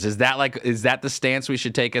difference. Is that the stance we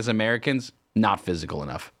should take as Americans? Not physical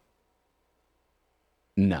enough.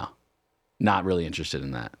 No. Not really interested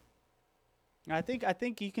in that. I think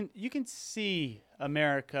you can see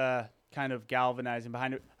America kind of galvanizing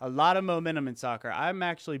behind it. A lot of momentum in soccer. I'm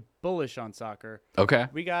actually bullish on soccer. Okay.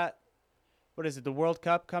 We got, what is it, the World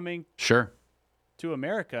Cup coming Sure. to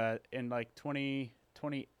America in like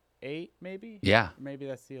 2028 maybe? Yeah. Or maybe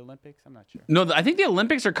that's the Olympics. I'm not sure. No, I think the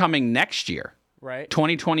Olympics are coming next year. Right.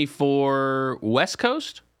 2024 West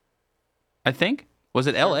Coast, I think. Was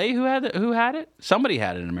it LA who had it? Somebody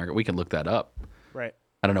had it in America. We can look that up. Right.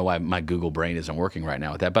 I don't know why my Google brain isn't working right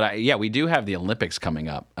now with that. But we do have the Olympics coming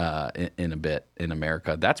up in a bit in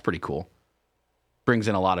America. That's pretty cool. Brings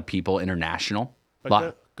in a lot of people, international.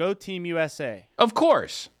 But go Team USA. Of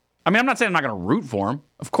course. I mean, I'm not saying I'm not going to root for them.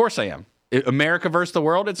 Of course I am. America versus the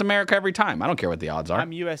world, it's America every time. I don't care what the odds are.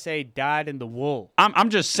 I'm USA dyed in the wool.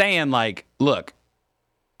 I'm just saying, like, look,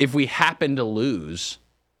 if we happen to lose,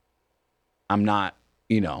 I'm not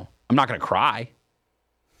going to cry.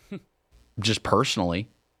 Just personally.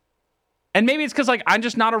 And maybe it's because, like, I'm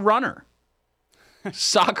just not a runner.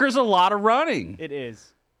 Soccer's a lot of running. It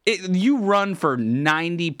is. You run for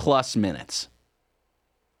 90-plus minutes.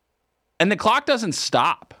 And the clock doesn't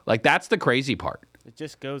stop. Like, that's the crazy part. It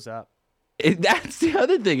just goes up. That's the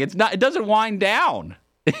other thing. It doesn't wind down.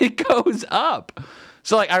 It goes up.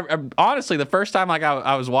 So, like, I honestly, the first time, like,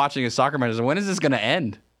 I was watching a soccer match, I was like, when is this going to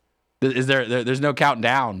end? Is there's no count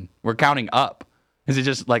down. We're counting up. Is it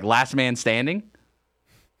just like last man standing?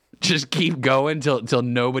 Just keep going till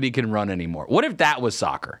nobody can run anymore. What if that was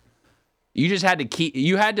soccer? You just had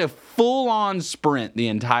to full on sprint the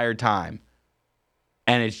entire time.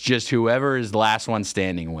 And it's just whoever is the last one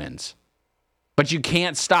standing wins. But you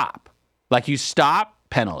can't stop. Like, you stop,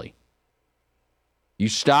 penalty. You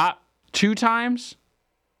stop 2 times,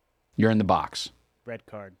 you're in the box. Red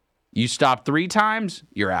card. You stop 3 times,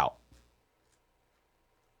 you're out.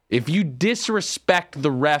 If you disrespect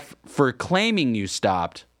the ref for claiming you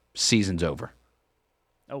stopped, season's over.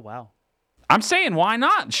 Oh, wow. I'm saying, why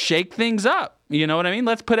not? Shake things up. You know what I mean?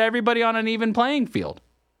 Let's put everybody on an even playing field.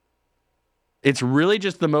 It's really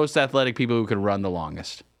just the most athletic people who can run the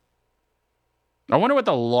longest. I wonder what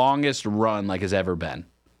the longest run like has ever been.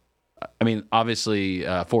 I mean, obviously,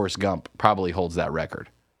 Forrest Gump probably holds that record.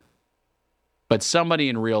 But somebody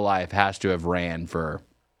in real life has to have ran for,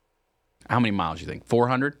 how many miles do you think?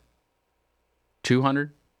 400?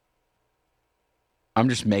 200? I'm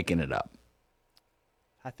just making it up.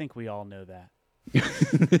 I think we all know that.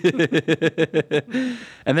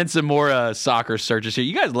 And then some more soccer searches here.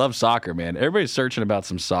 You guys love soccer, man. Everybody's searching about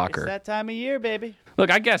some soccer. It's that time of year, baby. Look,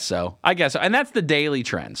 I guess so. And that's the daily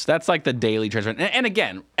trends. That's like the daily trends. And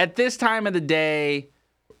again, at this time of the day,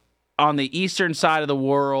 on the eastern side of the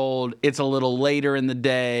world, it's a little later in the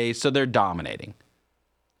day, so they're dominating.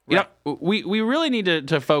 Right. You know, we really need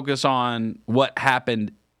to focus on what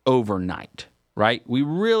happened overnight, right? We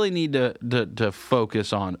really need to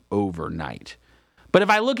focus on overnight. But if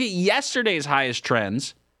I look at yesterday's highest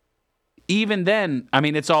trends, even then, I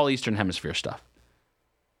mean, it's all Eastern Hemisphere stuff.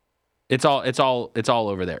 It's all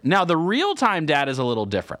over there. Now, the real-time data is a little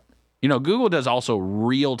different. You know, Google does also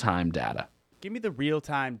real-time data. Give me the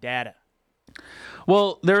real-time data.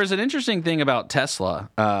 Well, there is an interesting thing about Tesla,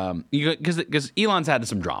 because Elon's had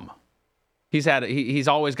some drama. He's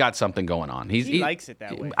always got something going on. He likes it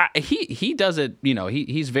that way. He does it.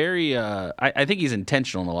 He's very. I think he's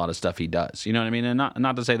intentional in a lot of stuff he does. You know what I mean? And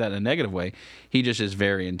not to say that in a negative way. He just is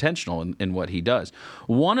very intentional in what he does.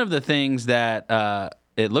 One of the things that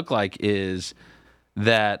it looked like is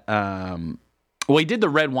that he did the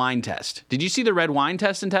red wine test. Did you see the red wine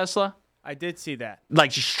test in Tesla? I did see that.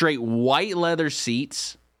 Like just straight white leather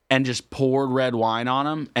seats. And just poured red wine on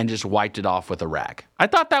them and just wiped it off with a rag. I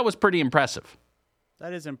thought that was pretty impressive.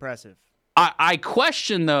 That is impressive. I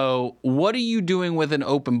question, though, what are you doing with an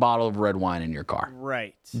open bottle of red wine in your car?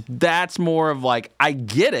 Right. That's more of like, I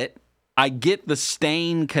get it. I get the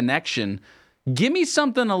stain connection. Give me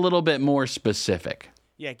something a little bit more specific.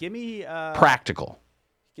 Yeah, give me... practical.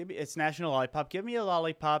 It's National Lollipop. Give me a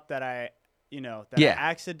lollipop that I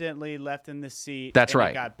accidentally left in the seat. That's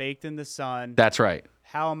right. It got baked in the sun. That's right.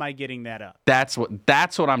 How am I getting that up? That's what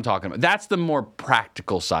I'm talking about. That's the more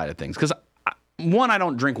practical side of things. Because, one, I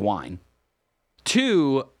don't drink wine.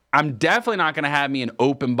 Two, I'm definitely not going to have me an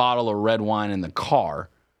open bottle of red wine in the car.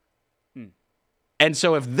 And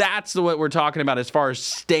so if that's what we're talking about as far as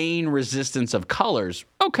stain resistance of colors,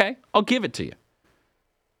 okay, I'll give it to you.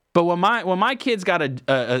 But when my kid's got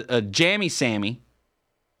a jammy Sammy,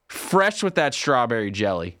 fresh with that strawberry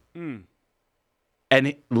jelly,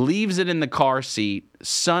 and leaves it in the car seat,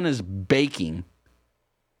 sun is baking,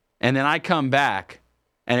 and then I come back,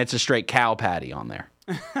 and it's a straight cow patty on there.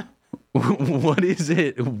 What is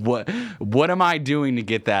it? What am I doing to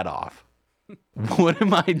get that off? What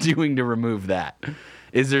am I doing to remove that?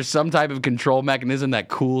 Is there some type of control mechanism that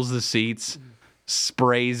cools the seats,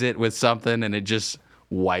 sprays it with something, and it just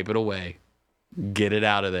wipe it away? Get it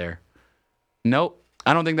out of there. Nope,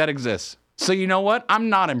 I don't think that exists. So you know what? I'm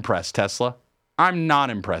not impressed, Tesla. I'm not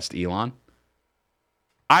impressed, Elon.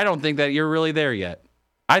 I don't think that you're really there yet.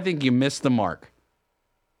 I think you missed the mark.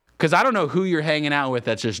 Because I don't know who you're hanging out with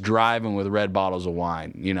that's just driving with red bottles of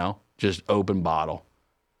wine, just open bottle.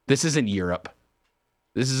 This isn't Europe.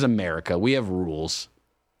 This is America. We have rules.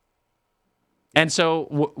 And so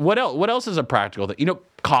what else is a practical thing?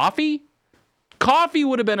 Coffee? Coffee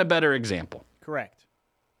would have been a better example. Correct.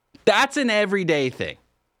 That's an everyday thing.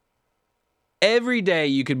 Every day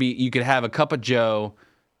you could have a cup of Joe,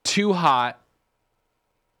 too hot.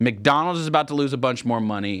 McDonald's is about to lose a bunch more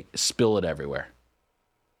money. Spill it everywhere.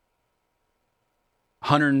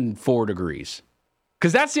 104 degrees.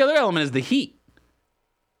 Because that's the other element is the heat.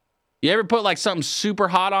 You ever put like something super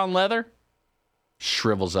hot on leather?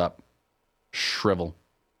 Shrivels up. Shrivel.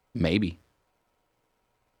 Maybe.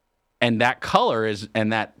 And that color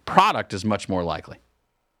and that product is much more likely.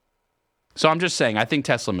 So I'm just saying, I think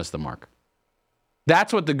Tesla missed the mark.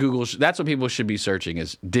 That's what that's what people should be searching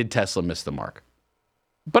is, did Tesla miss the mark?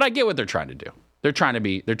 But I get what they're trying to do. They're trying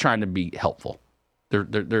to be helpful.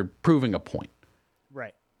 They're proving a point.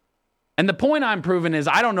 Right. And the point I'm proving is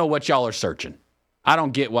I don't know what y'all are searching. I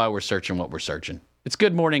don't get why we're searching what we're searching. It's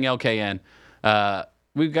Good Morning LKN.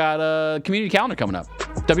 We've got a community calendar coming up.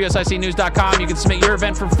 WSICnews.com. You can submit your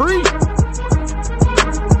event for free.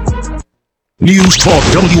 News Talk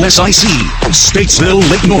WSIC, Statesville,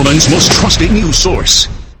 Lake Norman's most trusted news source.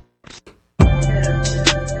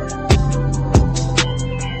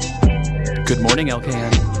 Good morning,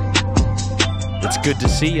 LKN. It's good to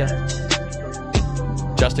see you.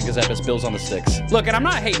 Justin Ckezepis, Bills on the Sticks. Look, and I'm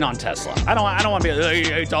not hating on Tesla. I don't want to be like,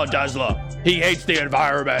 he hates on Tesla. He hates the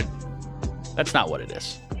environment. That's not what it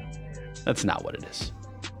is. That's not what it is.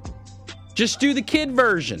 Just do the kid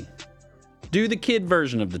version. Do the kid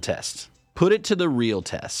version of the test. Put it to the real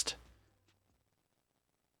test.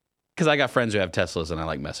 Because I got friends who have Teslas and I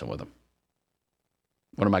like messing with them.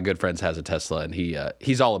 One of my good friends has a Tesla and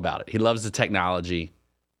he's all about it. He loves the technology.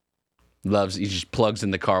 He just plugs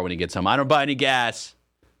in the car when he gets home. I don't buy any gas.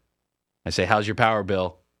 I say, how's your power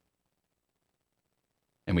bill?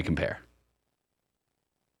 And we compare.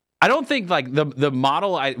 I don't think like the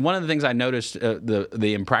model. One of the things I noticed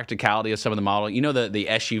the impracticality of some of the model. The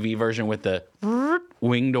SUV version with the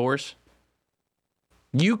wing doors.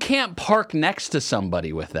 You can't park next to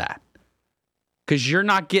somebody with that because you're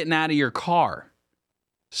not getting out of your car.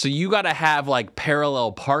 So you got to have like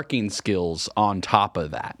parallel parking skills on top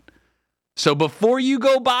of that. So before you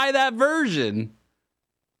go buy that version,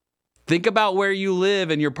 think about where you live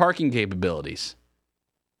and your parking capabilities.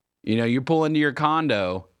 You pull into your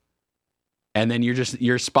condo and then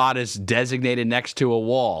your spot is designated next to a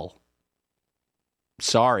wall.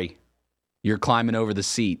 Sorry, you're climbing over the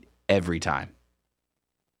seat every time.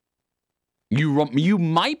 You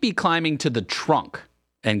might be climbing to the trunk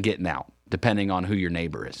and getting out, depending on who your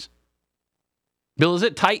neighbor is. Bill, is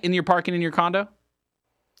it tight in your parking in your condo?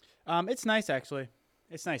 It's nice, actually.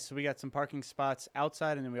 It's nice. So we got some parking spots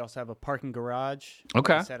outside, and then we also have a parking garage.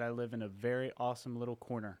 Okay. Like I said, I live in a very awesome little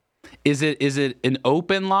corner. Is it an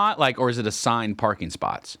open lot, or is it assigned parking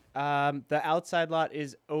spots? The outside lot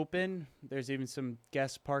is open. There's even some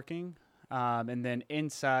guest parking. And then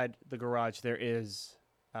inside the garage, there is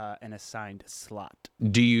an assigned slot.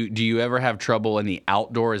 Do you ever have trouble in the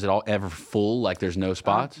outdoor? Is it all ever full? Like there's no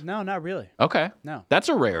spots? No, not really. Okay. No. That's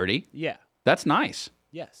a rarity. Yeah. That's nice.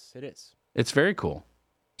 Yes, it is. It's very cool.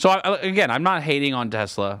 So again, I'm not hating on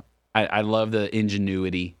Tesla. I love the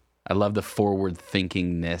ingenuity. I love the forward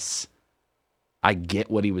thinkingness. I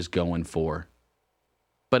get what he was going for.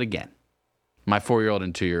 But again, my 4-year-old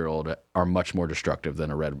and 2-year-old are much more destructive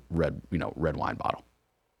than a red wine bottle.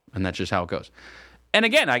 And that's just how it goes. And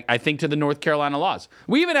again, I think to the North Carolina laws.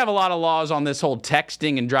 We even have a lot of laws on this whole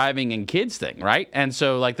texting and driving and kids thing, right? And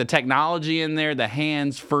so like the technology in there, the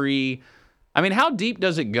hands-free. I mean, how deep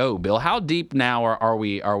does it go, Bill? How deep now are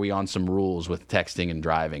we on some rules with texting and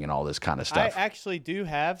driving and all this kind of stuff? I actually do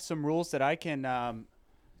have some rules that I can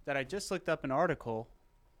that I just looked up an article,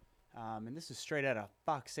 and this is straight out of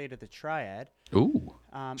Fox 8 of the Triad. Ooh,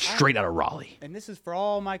 straight out of Raleigh. And this is for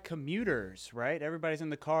all my commuters, right? Everybody's in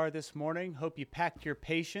the car this morning. Hope you packed your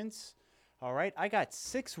patience. All right, I got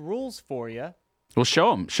 6 rules for you. Well,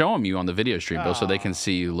 show them you on the video stream, Bill, so they can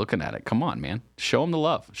see you looking at it. Come on, man. Show them the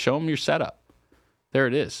love. Show them your setup. There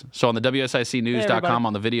it is. So on the WSICnews.com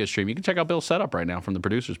on the video stream, you can check out Bill's setup right now from the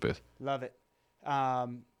producer's booth. Love it.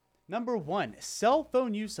 Number 1, cell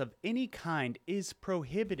phone use of any kind is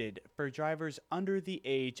prohibited for drivers under the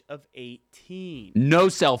age of 18. No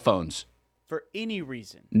cell phones. For any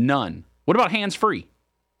reason. None. What about hands-free?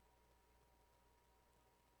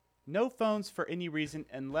 No phones for any reason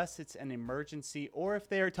unless it's an emergency or if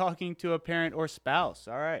they are talking to a parent or spouse.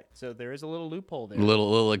 All right. So there is a little loophole there.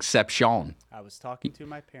 Little exception. I was talking to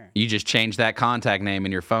my parent. You just changed that contact name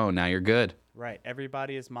in your phone. Now you're good. Right.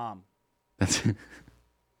 Everybody is mom. That's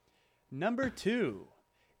Number 2,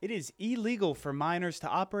 it is illegal for minors to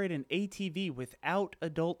operate an ATV without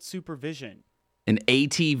adult supervision. An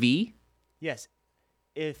ATV? Yes.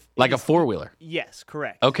 Like a four-wheeler? Yes,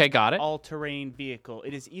 correct. Okay, got it. All-terrain vehicle.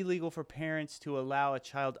 It is illegal for parents to allow a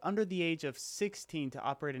child under the age of 16 to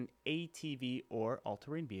operate an ATV or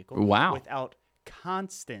all-terrain vehicle without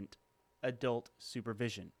constant adult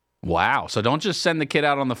supervision. Wow. So don't just send the kid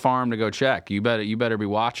out on the farm to go check. You better be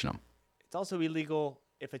watching them. It's also illegal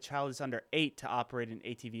if a child is under 8 to operate an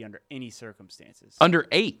ATV under any circumstances. Under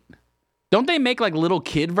 8? Don't they make like little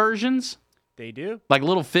kid versions? They do. Like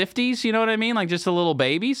little 50s, you know what I mean? Like just the little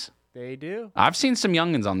babies? They do. I've seen some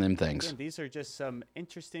youngins on them things. Again, these are just some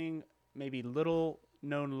interesting, maybe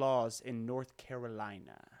little-known laws in North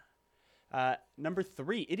Carolina. Number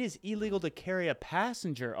 3, it is illegal to carry a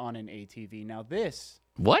passenger on an ATV. Now this...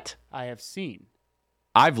 What? I have seen.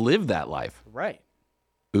 I've lived that life. Right.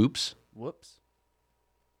 Oops. Whoops.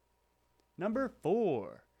 Number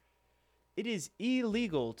 4. It is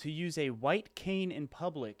illegal to use a white cane in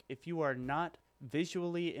public if you are not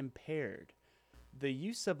visually impaired. The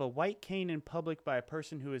use of a white cane in public by a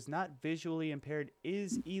person who is not visually impaired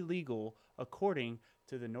is illegal according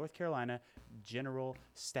to the North Carolina General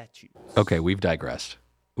Statutes. Okay, we've digressed.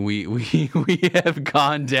 We have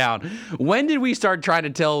gone down. When did we start trying to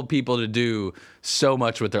tell people to do so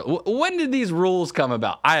much with their... When did these rules come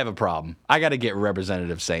about? I have a problem. I got to get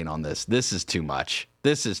Representative Sane on this. This is too much.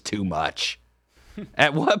 This is too much.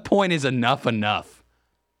 At what point is enough enough?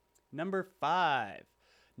 Number 5.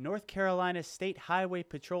 North Carolina State Highway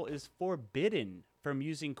Patrol is forbidden from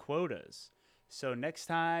using quotas. So next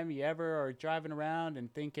time you ever are driving around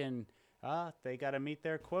and thinking, they got to meet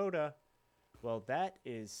their quota... Well, that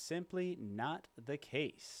is simply not the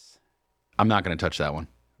case. I'm not going to touch that one.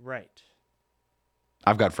 Right.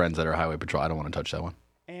 I've got friends that are highway patrol. I don't want to touch that one.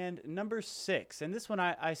 And number 6, and this one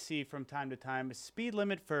I see from time to time, is speed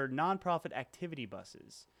limit for nonprofit activity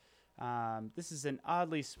buses. This is an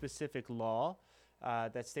oddly specific law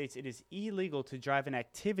that states it is illegal to drive an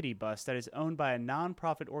activity bus that is owned by a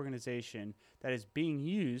nonprofit organization that is being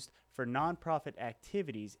used for nonprofit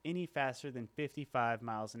activities any faster than 55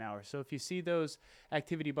 miles an hour. So if you see those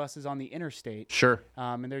activity buses on the interstate, sure,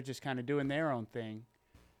 and they're just kind of doing their own thing,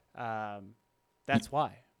 that's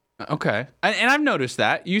why. Okay. And I've noticed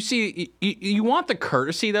that. You see, you want the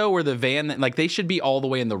courtesy, though, where the van, like, they should be all the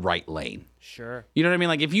way in the right lane. Sure. You know what I mean?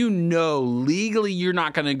 Like, if you know legally you're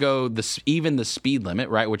not going to go even the speed limit,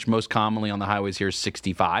 right, which most commonly on the highways here is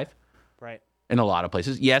 65. Right. In a lot of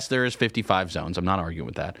places. Yes, there is 55 zones. I'm not arguing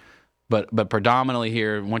with that. But predominantly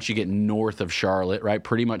here, once you get north of Charlotte, right,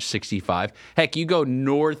 pretty much 65. Heck, you go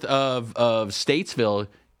north of Statesville,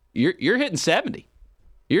 you're hitting 70.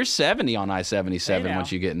 You're 70 on I-77 Hey, now.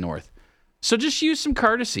 once you get north. So just use some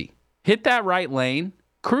courtesy. Hit that right lane.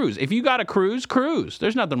 Cruise. If you got to cruise, cruise.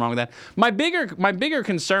 There's nothing wrong with that. My bigger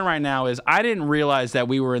concern right now is I didn't realize that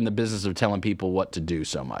we were in the business of telling people what to do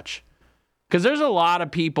so much. Because there's a lot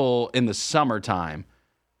of people in the summertime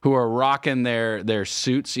who are rocking their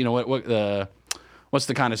suits. You know what's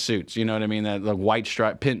the kind of suits? You know what I mean? That the white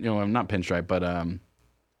stripe, not pinstripe, but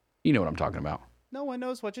you know what I'm talking about. No one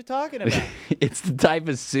knows what you're talking about. It's the type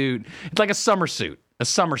of suit. It's like a summer suit. A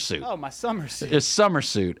summer suit. Oh, my summer suit. A summer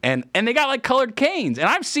suit. And they got like colored canes. And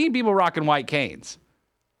I've seen people rocking white canes.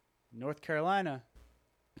 North Carolina.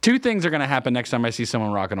 Two things are going to happen next time I see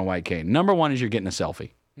someone rocking a white cane. Number one is you're getting a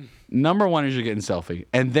selfie.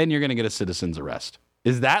 And then you're going to get a citizen's arrest.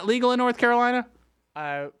 Is that legal in North Carolina?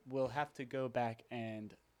 I will have to go back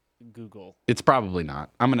and Google. It's probably not.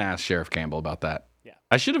 I'm going to ask Sheriff Campbell about that. Yeah.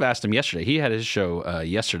 I should have asked him yesterday. He had his show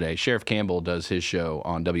yesterday. Sheriff Campbell does his show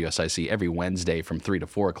on WSIC every Wednesday from 3 to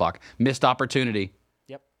 4 o'clock. Missed opportunity.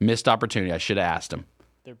 Yep. Missed opportunity. I should have asked him.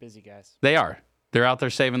 They're busy guys. They are. They're out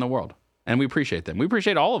there saving the world. And we appreciate them. We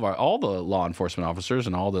appreciate all the law enforcement officers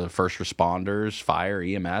and all the first responders, fire,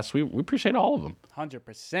 EMS. We appreciate all of them.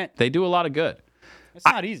 100%. They do a lot of good. It's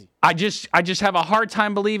not easy. I just have a hard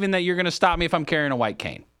time believing that you're going to stop me if I'm carrying a white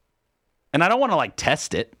cane. And I don't want to like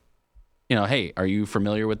test it. You know, hey, are you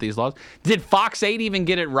familiar with these laws? Did Fox 8 even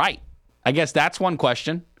get it right? I guess that's one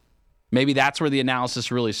question. Maybe that's where the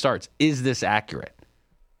analysis really starts. Is this accurate?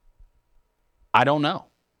 I don't know.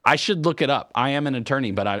 I should look it up. I am an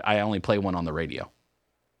attorney, but I only play one on the radio.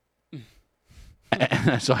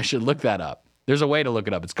 So I should look that up. There's a way to look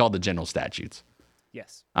it up. It's called the General Statutes.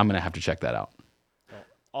 Yes. I'm going to have to check that out. Well,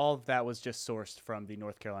 all of that was just sourced from the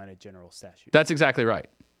North Carolina General Statute. That's exactly right.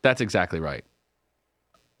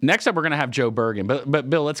 Next up, we're going to have Joe Bergen. But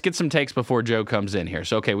Bill, let's get some takes before Joe comes in here.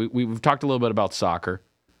 So, okay, we've talked a little bit about soccer.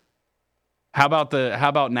 How about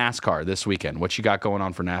NASCAR this weekend? What you got going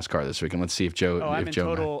on for NASCAR this weekend? Let's see if Joe.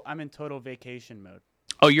 I'm in total vacation mode.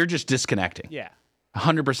 Oh, you're just disconnecting. Yeah.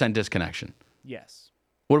 100% disconnection. Yes.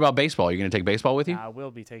 What about baseball? Are you going to take baseball with you? I will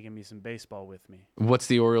be taking me some baseball with me. What's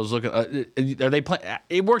the Orioles looking? Are they play?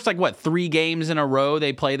 It works like what? 3 games in a row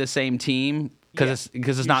they play the same team because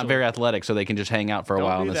it's not very athletic, so they can just hang out for a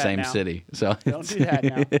while in the same city. So don't do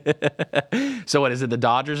that now. So what is it? The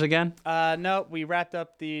Dodgers again? No, we wrapped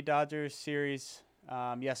up the Dodgers series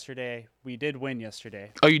yesterday. We did win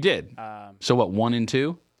yesterday. Oh, you did. So what?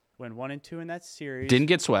 1-2. Went 1-2 in that series. Didn't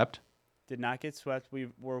get swept. Did not get swept. We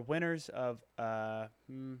were winners of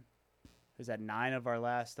is that 9 of our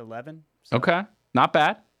last 11? So Okay, not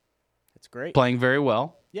bad. It's great. Playing very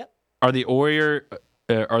well. Yep. Are the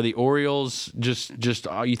Orioles just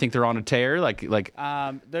you think they're on a tear? Like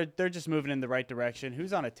they're just moving in the right direction.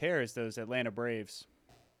 Who's on a tear is those Atlanta Braves.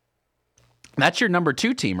 That's your number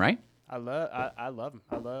 2 team, right? I love them.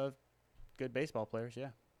 I love good baseball players.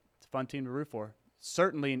 Yeah, it's a fun team to root for.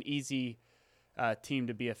 Certainly an easy team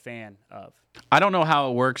to be a fan of. I don't know how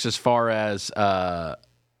it works as far as what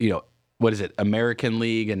is it? American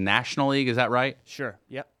League and National League, is that right? Sure.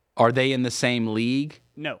 Yep. Are they in the same league?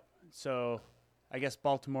 No. So I guess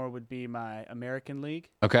Baltimore would be my American League.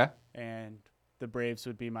 Okay. And the Braves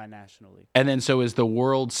would be my National League. And then so is the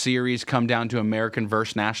World Series come down to American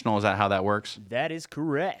versus National? Is that how that works? That is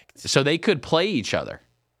correct. So they could play each other.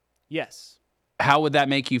 Yes. How would that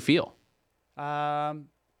make you feel?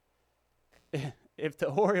 If the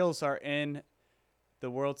Orioles are in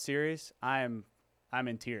the World Series, I'm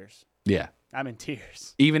in tears. Yeah. I'm in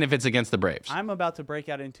tears. Even if it's against the Braves? I'm about to break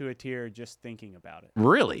out into a tear just thinking about it.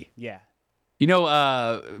 Really? Yeah. You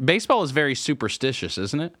know, baseball is very superstitious,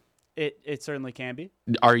 isn't it? It certainly can be.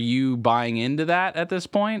 Are you buying into that at this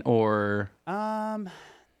point, or? I'm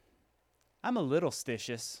a little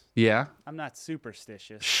stitious. Yeah? I'm not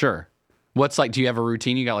superstitious. Sure. What's like, do you have a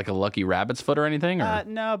routine? You got like a lucky rabbit's foot or anything? Or?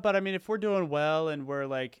 No, but I mean, if we're doing well and we're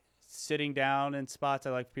like sitting down in spots,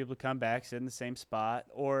 I like for people to come back, sit in the same spot.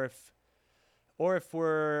 Or if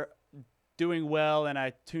we're doing well and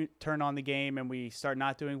I turn on the game and we start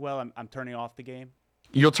not doing well, I'm turning off the game.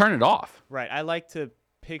 You'll turn it off. Right. I like to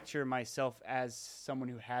picture myself as someone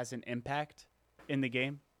who has an impact in the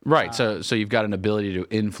game. Right. So you've got an ability to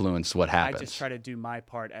influence what happens. I just try to do my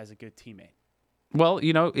part as a good teammate. Well,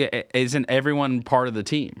 you know, isn't everyone part of the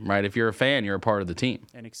team, right? If you're a fan, you're a part of the team.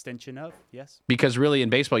 An extension of, yes. Because really in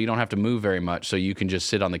baseball, you don't have to move very much, so you can just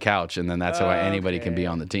sit on the couch, and then that's how anybody can be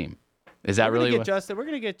on the team. Is that really what? We're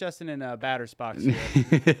going to get Justin in a batter's box here.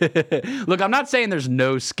 Look, I'm not saying there's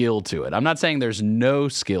no skill to it. I'm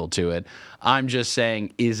just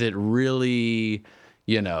saying, is it really,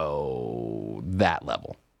 that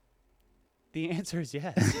level? The answer is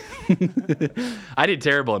yes. I did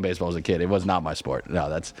terrible in baseball as a kid. It was not my sport. No,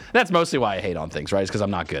 that's mostly why I hate on things, right? It's because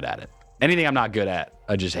I'm not good at it. Anything I'm not good at,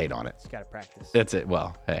 I just hate on it. Just got to practice. That's it.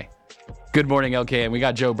 Well, hey. Good morning, LKN. We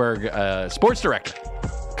got Joe Berg, sports director,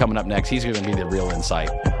 coming up next. He's going to be the real insight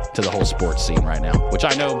to the whole sports scene right now, which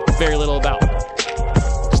I know very little about.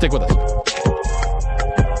 Stick with us.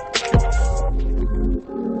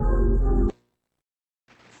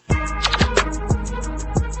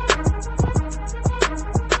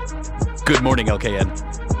 Good morning, LKN.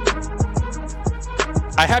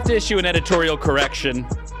 I have to issue an editorial correction.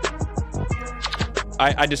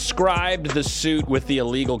 I described the suit with the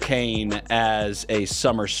illegal cane as a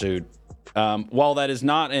summer suit. While that is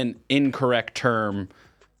not an incorrect term,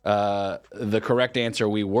 the correct answer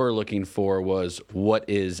we were looking for was, what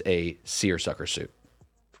is a seersucker suit?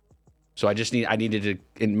 So I needed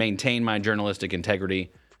to maintain my journalistic integrity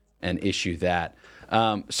and issue that.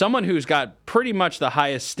 Someone who's got pretty much the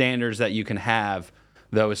highest standards that you can have,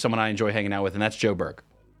 though, is someone I enjoy hanging out with, and that's Joe Berg,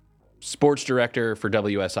 sports director for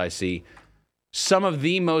WSIC. Some of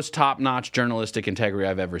the most top-notch journalistic integrity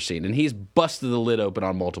I've ever seen, and he's busted the lid open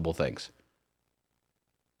on multiple things.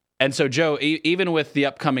 And so, Joe, even with the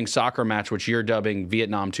upcoming soccer match, which you're dubbing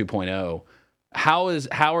Vietnam 2.0,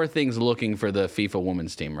 how are things looking for the FIFA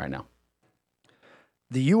women's team right now?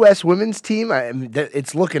 The U.S. women's team,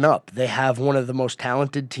 it's looking up. They have one of the most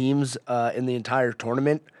talented teams in the entire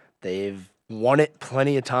tournament. They've won it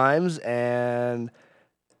plenty of times, and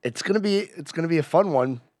it's gonna be a fun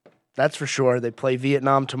one. That's for sure. They play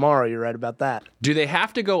Vietnam tomorrow. You're right about that. Do they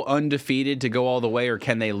have to go undefeated to go all the way, or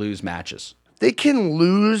can they lose matches? They can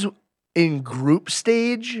lose in group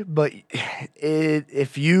stage, but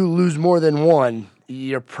if you lose more than one,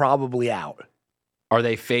 you're probably out. Are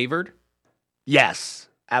they favored? Yes,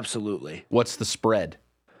 absolutely. What's the spread?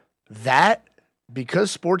 That,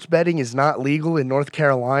 because sports betting is not legal in North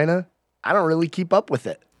Carolina, I don't really keep up with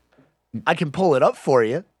it. I can pull it up for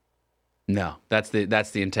you. No, that's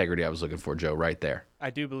the integrity I was looking for, Joe, right there.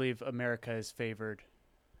 I do believe America is favored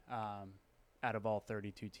out of all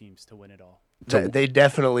 32 teams to win it all. They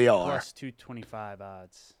definitely are. Plus 225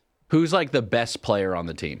 odds. Who's like the best player on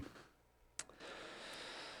the team?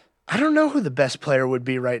 I don't know who the best player would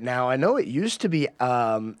be right now. I know it used to be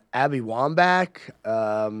Abby Wambach.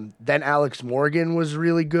 Then Alex Morgan was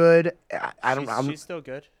really good. She's still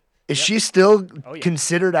good. Is she still Oh, yeah.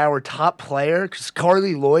 considered our top player? Because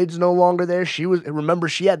Carly Lloyd's no longer there. Remember,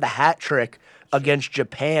 she had the hat trick against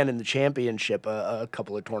Japan in the championship a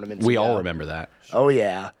couple of tournaments We ago. all remember that. Oh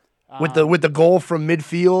yeah, with the goal from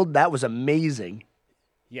midfield, that was amazing.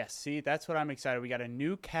 Yes, see, that's what I'm excited. We got a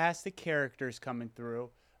new cast of characters coming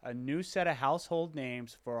through, a new set of household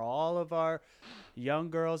names for all of our young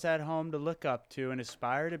girls at home to look up to and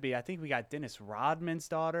aspire to be. I think we got Dennis Rodman's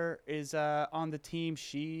daughter is on the team.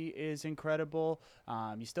 She is incredible.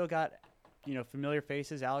 You still got, familiar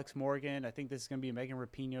faces, Alex Morgan. I think this is going to be Megan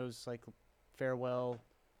Rapinoe's farewell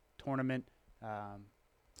tournament.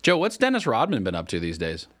 Joe, what's Dennis Rodman been up to these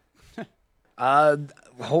days?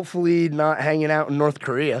 Hopefully not hanging out in North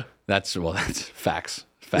Korea. That's facts.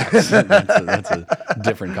 Facts. that's a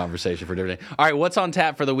different conversation for a different day. All right, what's on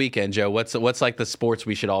tap for the weekend, Joe? What's like the sports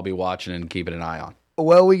we should all be watching and keeping an eye on?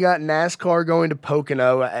 Well, we got NASCAR going to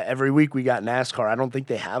Pocono. Every week we got NASCAR. I don't think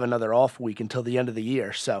they have another off week until the end of the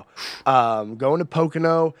year. So going to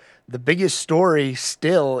Pocono. The biggest story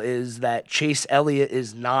still is that Chase Elliott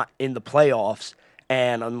is not in the playoffs.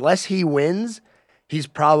 And unless he wins, he's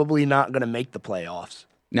probably not going to make the playoffs.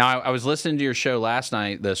 Now, I was listening to your show last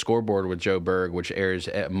night, The Scoreboard with Joe Berg, which airs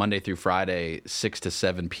Monday through Friday, 6 to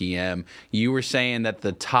 7 p.m. You were saying that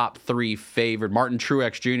the top three favored, Martin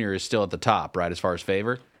Truex Jr. is still at the top, right, as far as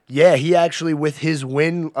favor? Yeah, he actually, with his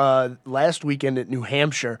win last weekend at New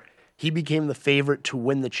Hampshire, he became the favorite to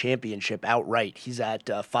win the championship outright. He's at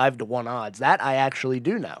 5-1 odds. That I actually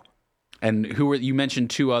do know. And you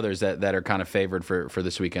mentioned two others that are kind of favored for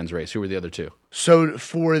this weekend's race. Who were the other two? So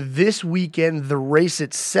for this weekend, the race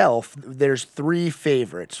itself, there's three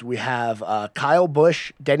favorites. We have Kyle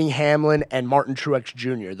Busch, Denny Hamlin, and Martin Truex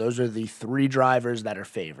Jr. Those are the three drivers that are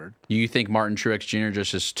favored. You think Martin Truex Jr.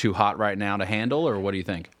 just is too hot right now to handle, or what do you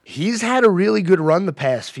think? He's had a really good run the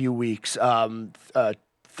past few weeks.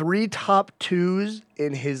 3 top twos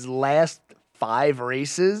in his last 5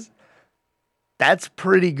 races. That's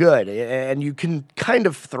pretty good, and you can kind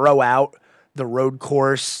of throw out the road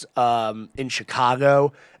course in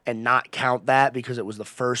Chicago and not count that because it was the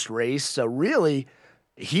first race. So really,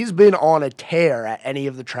 he's been on a tear at any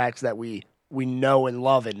of the tracks that we know and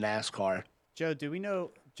love in NASCAR. Joe, do we know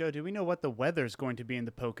what the weather's going to be in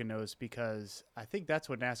the Poconos? Because I think that's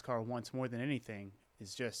what NASCAR wants more than anything,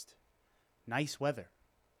 is just nice weather.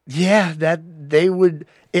 Yeah, that they would.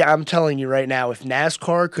 Yeah, I'm telling you right now, if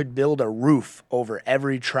NASCAR could build a roof over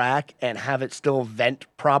every track and have it still vent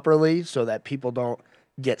properly so that people don't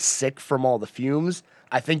get sick from all the fumes,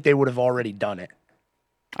 I think they would have already done it.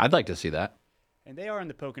 I'd like to see that. And they are in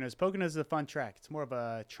the Poconos. Poconos is a fun track. It's more of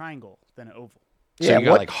a triangle than an oval. So Yeah, you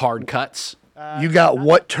got what- like hard cuts, You got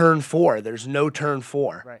what turn 4? There's no turn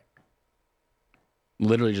 4. Right.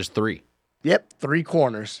 literally just 3. Yep, 3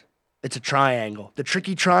 corners. It's a triangle, the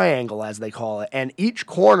tricky triangle, as they call it. And each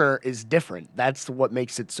corner is different. That's what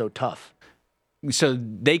makes it so tough. So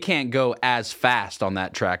they can't go as fast on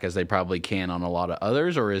that track as they probably can on a lot of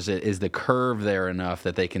others, or is the curve there enough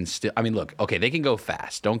that they can still? I mean, look, okay, they can go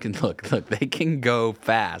fast. Look, they can go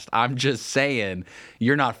fast. I'm just saying,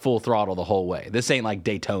 you're not full throttle the whole way. This ain't like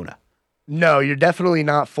Daytona. No, you're definitely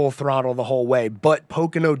not full throttle the whole way, but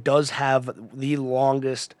Pocono does have the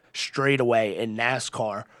longest straightaway in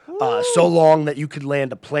NASCAR. So long that you could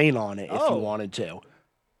land a plane on it if you wanted to.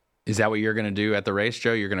 Is that what you're going to do at the race,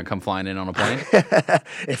 Joe? You're going to come flying in on a plane?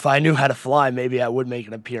 If I knew how to fly, maybe I would make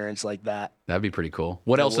an appearance like that. That'd be pretty cool.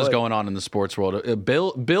 What else is going on in the sports world?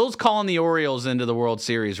 Bill's calling the Orioles into the World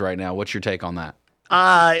Series right now. What's your take on that?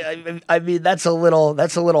 I mean, that's a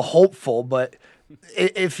little hopeful, but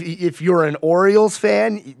if you're an Orioles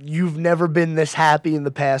fan, you've never been this happy in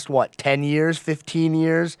the past 10 years, 15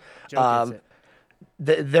 years. Joe gets it.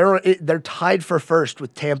 They're tied for first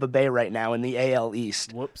with Tampa Bay right now in the AL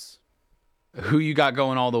East. Whoops. Who you got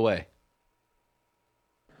going all the way?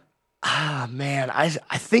 Man, I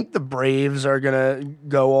think the Braves are gonna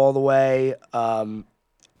go all the way.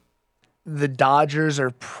 The Dodgers are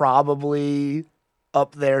probably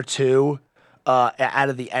up there too, out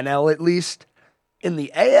of the NL at least. In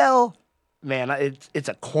the AL, man, it's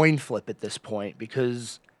a coin flip at this point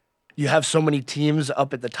because you have so many teams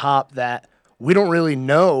up at the top that we don't really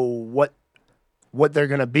know what they're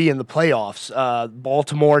going to be in the playoffs.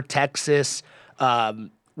 Baltimore, Texas.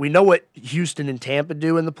 We know what Houston and Tampa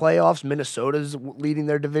do in the playoffs. Minnesota's leading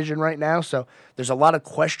their division right now, so there's a lot of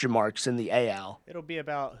question marks in the AL. It'll be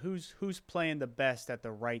about who's playing the best at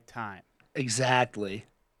the right time. Exactly.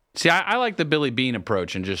 See, I like the Billy Bean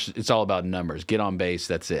approach, and just it's all about numbers. Get on base,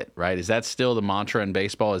 that's it, right? Is that still the mantra in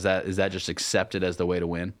baseball? Is that just accepted as the way to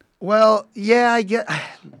win? Well, yeah, I get.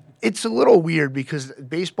 It's a little weird because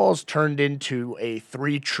baseball's turned into a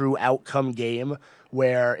 3 true outcome game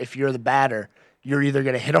where if you're the batter, you're either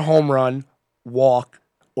going to hit a home run, walk,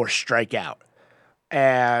 or strike out.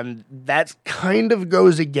 And that kind of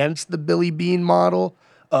goes against the Billy Bean model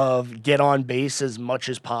of get on base as much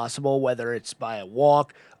as possible, whether it's by a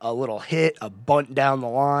walk, a little hit, a bunt down the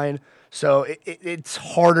line. So it's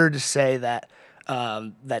harder to say that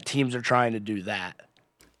that teams are trying to do that.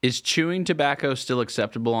 Is chewing tobacco still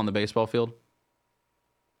acceptable on the baseball field?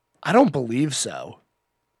 I don't believe so.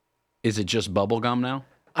 Is it just bubble gum now?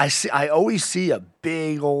 I always see a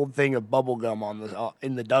big old thing of bubble gum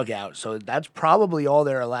in the dugout, so that's probably all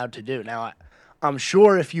they're allowed to do. Now, I'm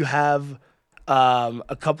sure if you have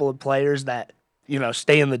a couple of players that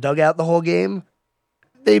stay in the dugout the whole game,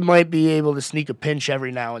 they might be able to sneak a pinch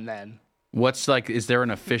every now and then. Is there an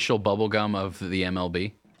official bubble gum of the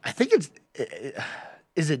MLB? I think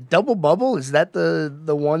is it Double Bubble? Is that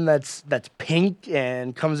the one that's pink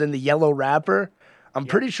and comes in the yellow wrapper? I'm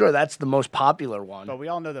pretty sure that's the most popular one. But we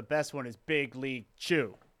all know the best one is Big League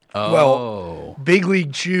Chew. Oh. Well, Big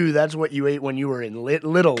League Chew, that's what you ate when you were in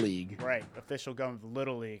Little League. Right. Official gum of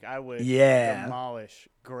Little League. I would demolish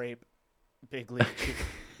grape Big League Chew.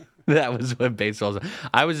 That was what baseball was.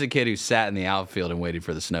 I was a kid who sat in the outfield and waited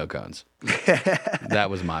for the snow cones. That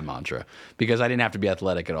was my mantra because I didn't have to be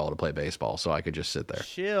athletic at all to play baseball, so I could just sit there.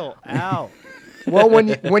 Chill out. Well,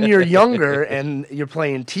 when you're younger and you're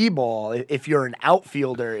playing t-ball, if you're an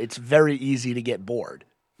outfielder, it's very easy to get bored.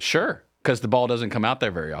 Sure, because the ball doesn't come out there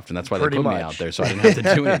very often. That's why Pretty they put me much. out there, so I didn't have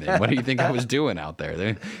to do anything. What do you think I was doing out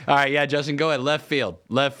there? All right, yeah, Justin, go ahead. Left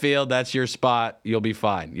field, that's your spot. You'll be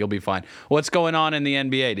fine. What's going on in the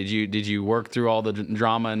NBA? Did you work through all the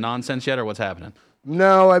drama and nonsense yet, or what's happening?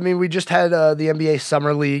 No, I mean, we just had the NBA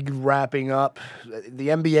Summer League wrapping up. The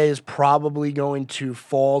NBA is probably going to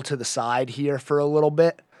fall to the side here for a little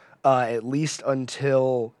bit, at least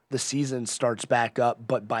until the season starts back up.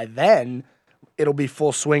 But by then, it'll be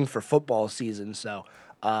full swing for football season. So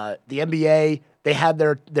the NBA, they had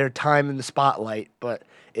their time in the spotlight, but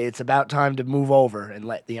it's about time to move over and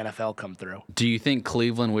let the NFL come through. Do you think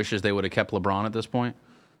Cleveland wishes they would have kept LeBron at this point?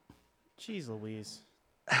 Jeez Louise.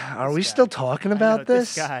 Are we still talking about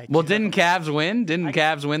This this? guy. Well, didn't Cavs win? Didn't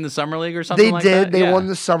Cavs win the summer league or something They like did. that? They Yeah. won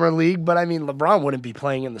the summer league, but I mean, LeBron wouldn't be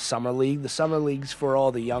playing in the summer league. The summer league's for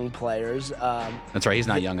all the young players. That's right. He's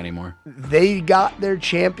not young anymore. They got their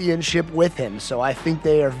championship with him, so I think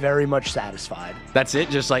they are very much satisfied. That's it.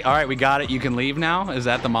 Just like, all right, we got it. You can leave now. Is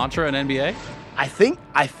that the mantra in NBA? I think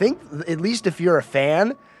at least if you're a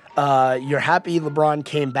fan, you're happy LeBron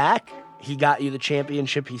came back. He got you the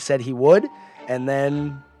championship he said he would, and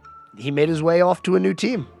then he made his way off to a new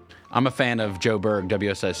team. I'm a fan of Joe Berg,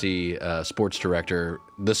 WSIC sports director.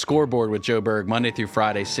 The Scoreboard with Joe Berg, Monday through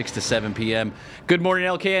Friday, 6 to 7 p.m. Good morning,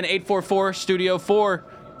 LKN, 844, Studio 4.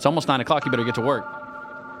 It's almost 9 o'clock. You better get to work.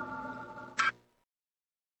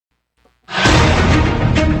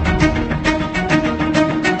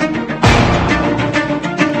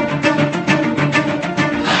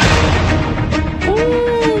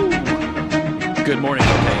 Good morning,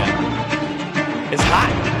 LKN. It's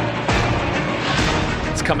hot.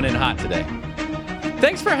 It's coming in hot today.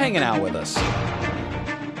 Thanks for hanging out with us.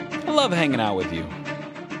 I love hanging out with you.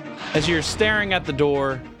 As you're staring at the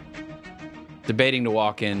door, debating to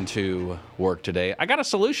walk into work today, I got a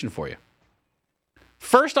solution for you.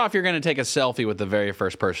 First off, you're going to take a selfie with the very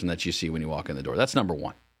first person that you see when you walk in the door. That's number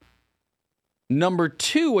one. Number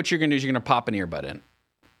two, what you're going to do is you're going to pop an earbud in.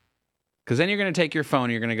 Because then you're going to take your phone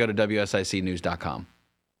and you're going to go to WSICnews.com.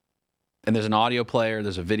 And there's an audio player,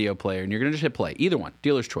 there's a video player, and you're going to just hit play. Either one,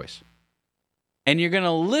 dealer's choice. And you're going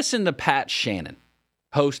to listen to Pat Shannon,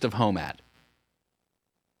 host of Home Ad.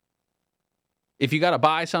 If you got to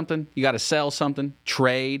buy something, you got to sell something,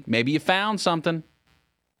 trade, maybe you found something,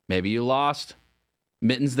 maybe you lost,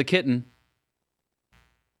 Mittens the kitten,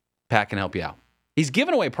 Pat can help you out. He's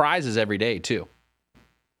giving away prizes every day, too.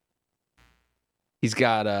 He's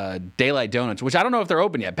got Daylight Donuts, which I don't know if they're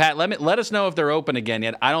open yet. Pat, let us know if they're open again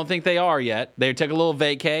yet. I don't think they are yet. They took a little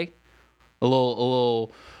vacay, a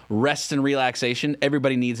little rest and relaxation.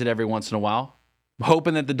 Everybody needs it every once in a while. I'm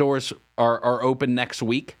hoping that the doors are open next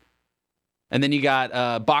week. And then you got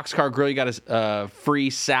Boxcar Grill. You got a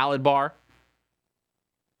free salad bar.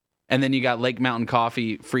 And then you got Lake Mountain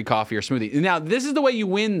Coffee, free coffee or smoothie. Now, this is the way you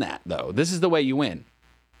win that, though. This is the way you win.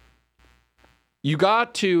 You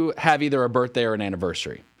got to have either a birthday or an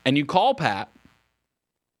anniversary. And you call Pat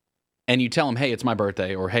and you tell him, hey, it's my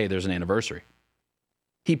birthday, or hey, there's an anniversary.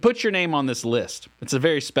 He puts your name on this list. It's a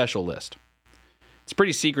very special list. It's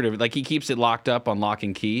pretty secretive. Like, he keeps it locked up on lock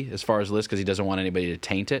and key as far as list because he doesn't want anybody to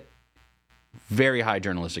taint it. Very high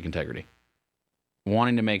journalistic integrity.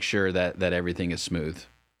 Wanting to make sure that everything is smooth.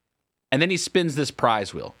 And then he spins this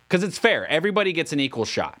prize wheel because it's fair. Everybody gets an equal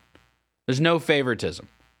shot. There's no favoritism.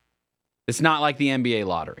 It's not like the NBA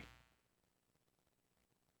lottery.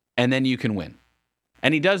 And then you can win.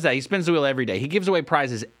 And he does that. He spins the wheel every day. He gives away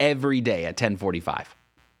prizes every day at 10:45.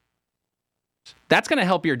 That's going to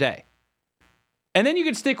help your day. And then you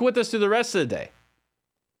can stick with us through the rest of the day.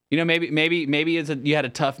 You know, maybe you had a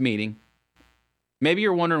tough meeting. Maybe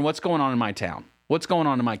you're wondering what's going on in my town. What's going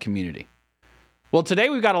on in my community? Well, today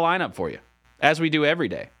we've got a lineup for you, as we do every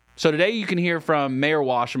day. So today you can hear from Mayor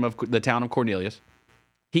Washam of the town of Cornelius.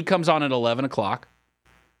 He comes on at 11 o'clock.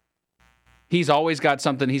 He's always got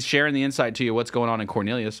something. He's sharing the insight to you what's going on in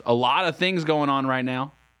Cornelius. A lot of things going on right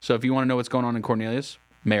now. So if you want to know what's going on in Cornelius,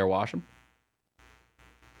 Mayor Washam.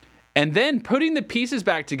 And then putting the pieces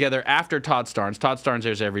back together after Todd Starnes. Todd Starnes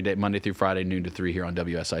airs every day, Monday through Friday, noon to 3 here on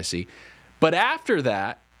WSIC. But after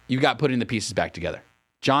that, you've got putting the pieces back together.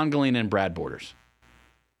 John Galena and Brad Borders.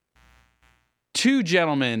 Two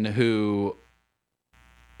gentlemen who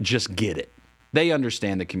just get it. They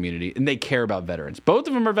understand the community, and they care about veterans. Both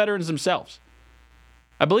of them are veterans themselves.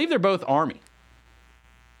 I believe they're both Army.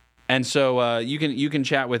 And so you can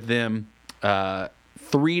chat with them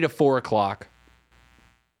 3 to 4 o'clock.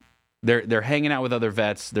 They're hanging out with other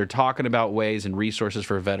vets. They're talking about ways and resources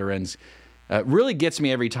for veterans. Really gets me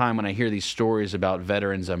every time when I hear these stories about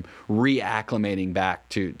veterans reacclimating back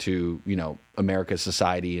to America's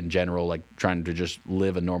society in general, like trying to just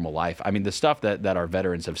live a normal life. I mean, the stuff that our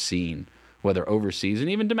veterans have seen, whether overseas and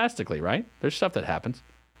even domestically, right? There's stuff that happens.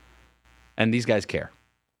 And these guys care.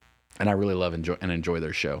 And I really love and enjoy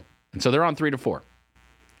their show. And so they're on 3 to 4.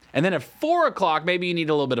 And then at 4 o'clock, maybe you need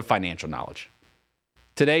a little bit of financial knowledge.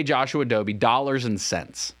 Today, Joshua Doby, dollars and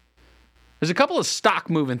cents. There's a couple of stock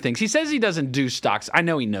moving things. He says he doesn't do stocks. I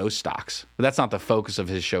know he knows stocks, but that's not the focus of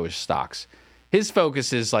his show is stocks. His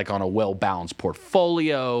focus is like on a well-balanced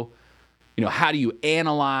portfolio. You know, how do you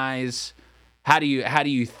analyze? How do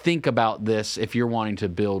you think about this if you're wanting to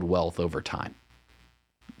build wealth over time?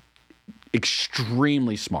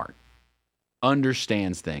 Extremely smart.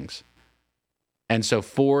 Understands things. And so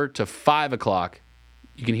 4 to 5 o'clock,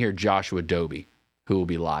 you can hear Joshua Doby, who will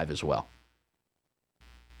be live as well.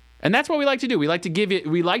 And that's what we like to do. We like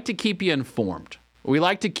to keep you informed. We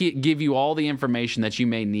like to give you all the information that you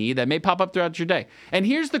may need that may pop up throughout your day. And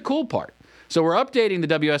here's the cool part. So we're updating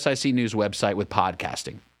the WSIC News website with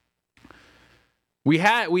podcasting. We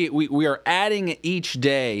are adding each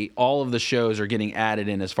day. All of the shows are getting added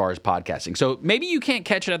in as far as podcasting. So maybe you can't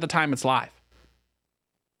catch it at the time it's live,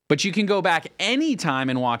 but you can go back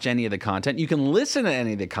anytime and watch any of the content. You can listen to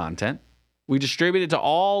any of the content. We distribute it to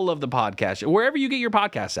all of the podcasts, wherever you get your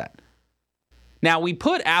podcasts at. Now, we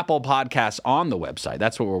put Apple Podcasts on the website.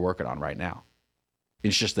 That's what we're working on right now.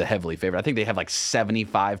 It's just the heavily favored. I think they have like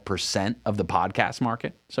 75% of the podcast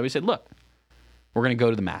market. So we said, look, we're going to go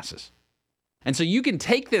to the masses. And so you can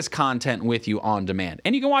take this content with you on demand,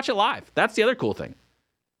 and you can watch it live. That's the other cool thing.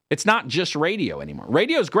 It's not just radio anymore.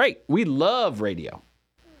 Radio is great. We love radio.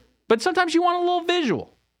 But sometimes you want a little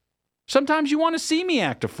visual. Sometimes you want to see me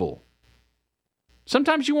act a fool.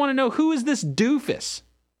 Sometimes you want to know, who is this doofus?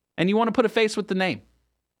 And you want to put a face with the name.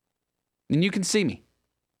 And you can see me.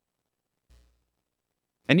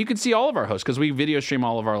 And you can see all of our hosts, because we video stream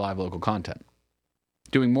all of our live local content.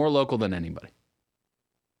 Doing more local than anybody.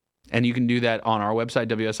 And you can do that on our website,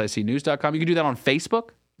 WSICnews.com. You can do that on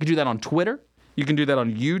Facebook. You can do that on Twitter. You can do that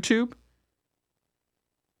on YouTube.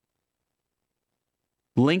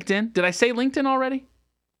 LinkedIn. Did I say LinkedIn already?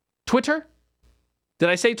 Twitter? Did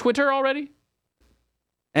I say Twitter already?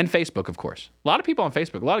 And Facebook, of course. A lot of people on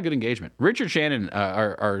Facebook, a lot of good engagement. Richard Shannon,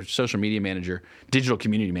 our social media manager, digital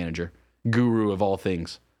community manager, guru of all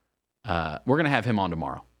things, we're going to have him on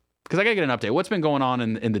tomorrow. Because I got to get an update. What's been going on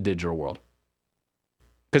in the digital world?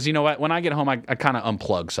 Because you know what? When I get home, I kind of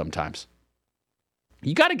unplug sometimes.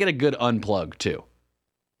 You got to get a good unplug, too.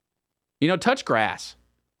 You know, touch grass.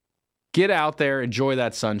 Get out there, enjoy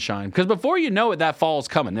that sunshine. Because before you know it, that fall's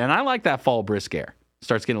coming. And I like that fall brisk air.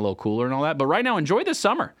 Starts getting a little cooler and all that. But right now, enjoy the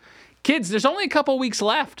summer. Kids, there's only a couple weeks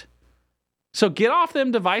left. So get off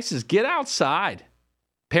them devices. Get outside.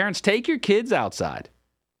 Parents, take your kids outside.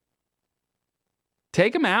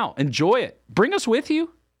 Take them out. Enjoy it. Bring us with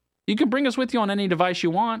you. You can bring us with you on any device you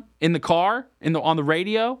want. In the car, on the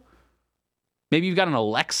radio. Maybe you've got an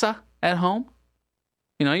Alexa at home.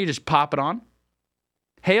 You know, you just pop it on.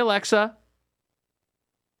 Hey, Alexa.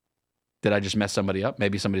 Did I just mess somebody up?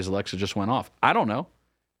 Maybe somebody's Alexa just went off. I don't know.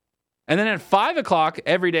 And then at 5 o'clock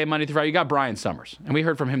every day, Monday through Friday, you got Brian Summers. And we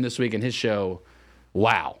heard from him this week in his show.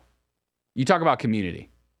 Wow. You talk about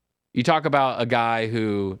community. You talk about a guy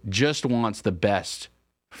who just wants the best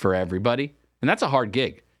for everybody. And that's a hard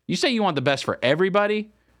gig. You say you want the best for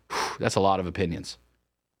everybody, that's a lot of opinions.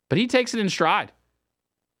 But he takes it in stride.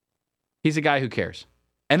 He's a guy who cares.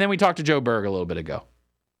 And then we talked to Joe Berg a little bit ago.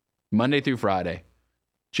 Monday through Friday,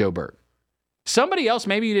 Joe Berg. Somebody else,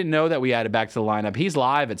 maybe you didn't know that we added back to the lineup. He's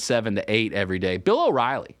live at 7 to 8 every day. Bill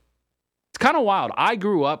O'Reilly. It's kind of wild. I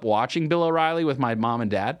grew up watching Bill O'Reilly with my mom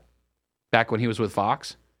and dad back when he was with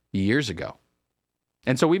Fox years ago.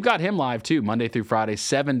 And so we've got him live too, Monday through Friday,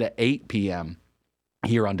 7 to 8 p.m.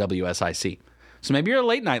 here on WSIC. So maybe you're a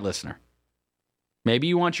late night listener. Maybe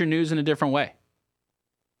you want your news in a different way.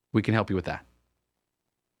 We can help you with that.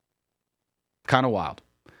 Kind of wild.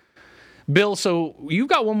 Bill, so you've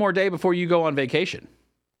got one more day before you go on vacation.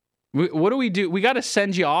 What do we do? We got to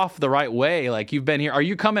send you off the right way. Like, you've been here. Are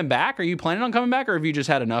you coming back? Are you planning on coming back? Or have you just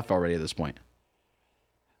had enough already at this point?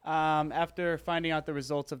 After finding out the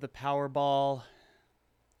results of the Powerball,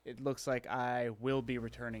 it looks like I will be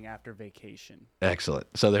returning after vacation. Excellent.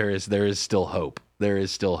 So there is still hope. There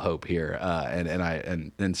is still hope here.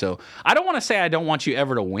 And so I don't want to say I don't want you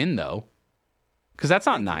ever to win, though, because that's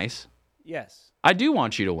not nice. Yes. I do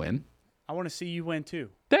want you to win. I want to see you win too.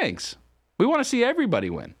 Thanks. We want to see everybody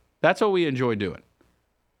win. That's what we enjoy doing.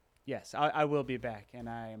 Yes, I will be back, and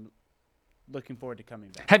I am looking forward to coming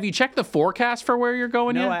back. Have you checked the forecast for where you're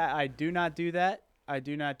going yet? No, I do not do that. I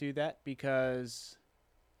do not do that because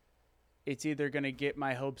it's either going to get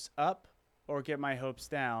my hopes up or get my hopes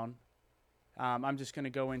down. I'm just going to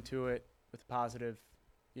go into it with positive.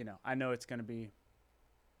 I know it's going to be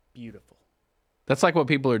beautiful. That's like what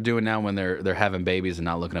people are doing now when they're having babies and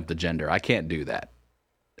not looking up the gender. I can't do that.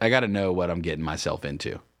 I got to know what I'm getting myself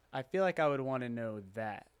into. I feel like I would want to know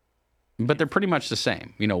that. But they're pretty much the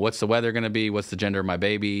same. What's the weather going to be? What's the gender of my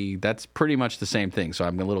baby? That's pretty much the same thing. So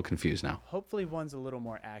I'm a little confused now. Hopefully one's a little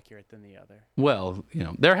more accurate than the other. Well,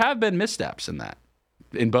 there have been missteps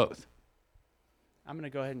in both. I'm going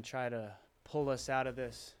to go ahead and try to pull us out of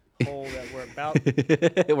this hole that we're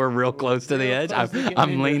about. We're real close to the edge.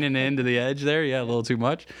 I'm leaning into the edge there. Yeah, a little too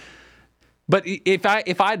much. But if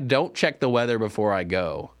I don't check the weather before I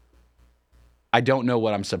go, I don't know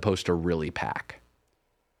what I'm supposed to really pack.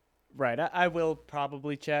 Right. I will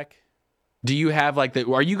probably check. Do you have like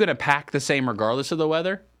the? Are you going to pack the same regardless of the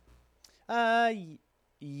weather?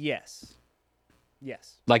 Yes.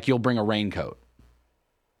 Yes. Like you'll bring a raincoat.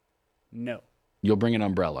 No. You'll bring an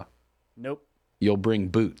umbrella. Nope. You'll bring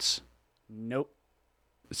boots. Nope.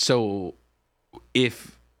 So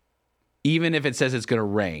even if it says it's going to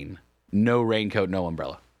rain, no raincoat, no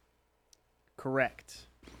umbrella. Correct.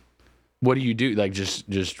 What do you do? Like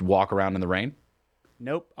just walk around in the rain?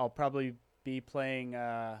 Nope. I'll probably be playing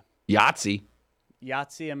Yahtzee.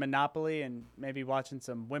 Yahtzee and Monopoly and maybe watching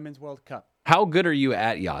some Women's World Cup. How good are you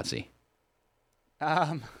at Yahtzee?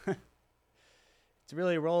 It's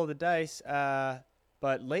really a roll of the dice.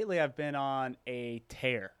 But lately I've been on a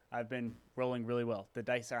tear. I've been rolling really well. The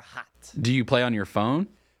dice are hot. Do you play on your phone?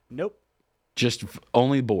 Nope. Just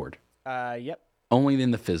only board? Yep. Only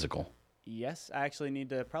in the physical? Yes. I actually need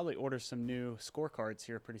to probably order some new scorecards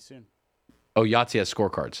here pretty soon. Oh, Yahtzee has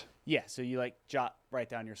scorecards. Yeah. So you jot right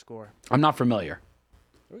down your score. I'm not familiar.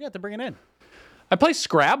 We got to bring it in. I play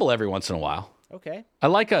Scrabble every once in a while. Okay. I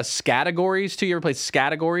like Scattergories too. You ever play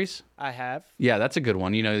Scattergories? I have. Yeah, that's a good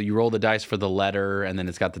one. You know, you roll the dice for the letter, and then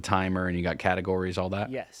it's got the timer, and you got categories, all that.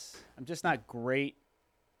 Yes. I'm just not great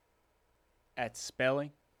at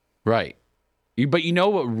spelling. Right. But you know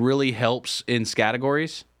what really helps in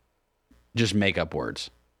Scattergories? Just make up words.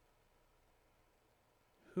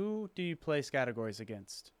 Who do you play categories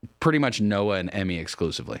against? Pretty much Noah and Emmy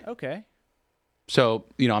exclusively. Okay. So,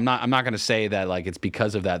 you know, I'm not going to say that like it's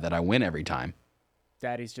because of that I win every time.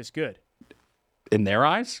 Daddy's just good. In their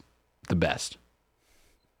eyes, the best.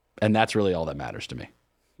 And that's really all that matters to me.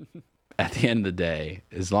 At the end of the day,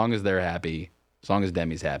 as long as they're happy, as long as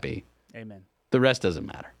Demi's happy, Amen. the rest doesn't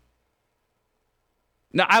matter.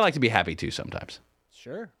 Now, I like to be happy too sometimes.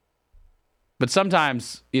 Sure. But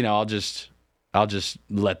sometimes, you know, I'll just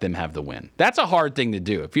let them have the win. That's a hard thing to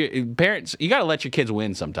do. If parents, you got to let your kids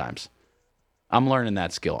win sometimes. I'm learning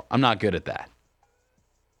that skill. I'm not good at that.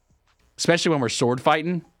 Especially when we're sword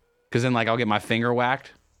fighting, because then like I'll get my finger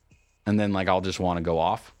whacked, and then like I'll just want to go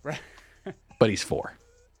off. Right. But he's 4.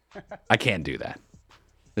 I can't do that.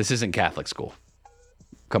 This isn't Catholic school.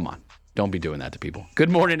 Come on. Don't be doing that to people. Good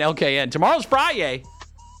morning, LKN. Tomorrow's Friday.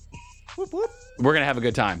 Whoop, whoop. We're going to have a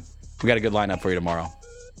good time. We got a good lineup for you tomorrow.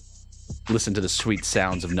 Listen to the sweet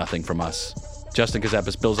sounds of nothing from us. Justin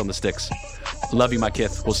Ckezepis, Bills on the Sticks. Love you, my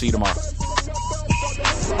kith. We'll see you tomorrow.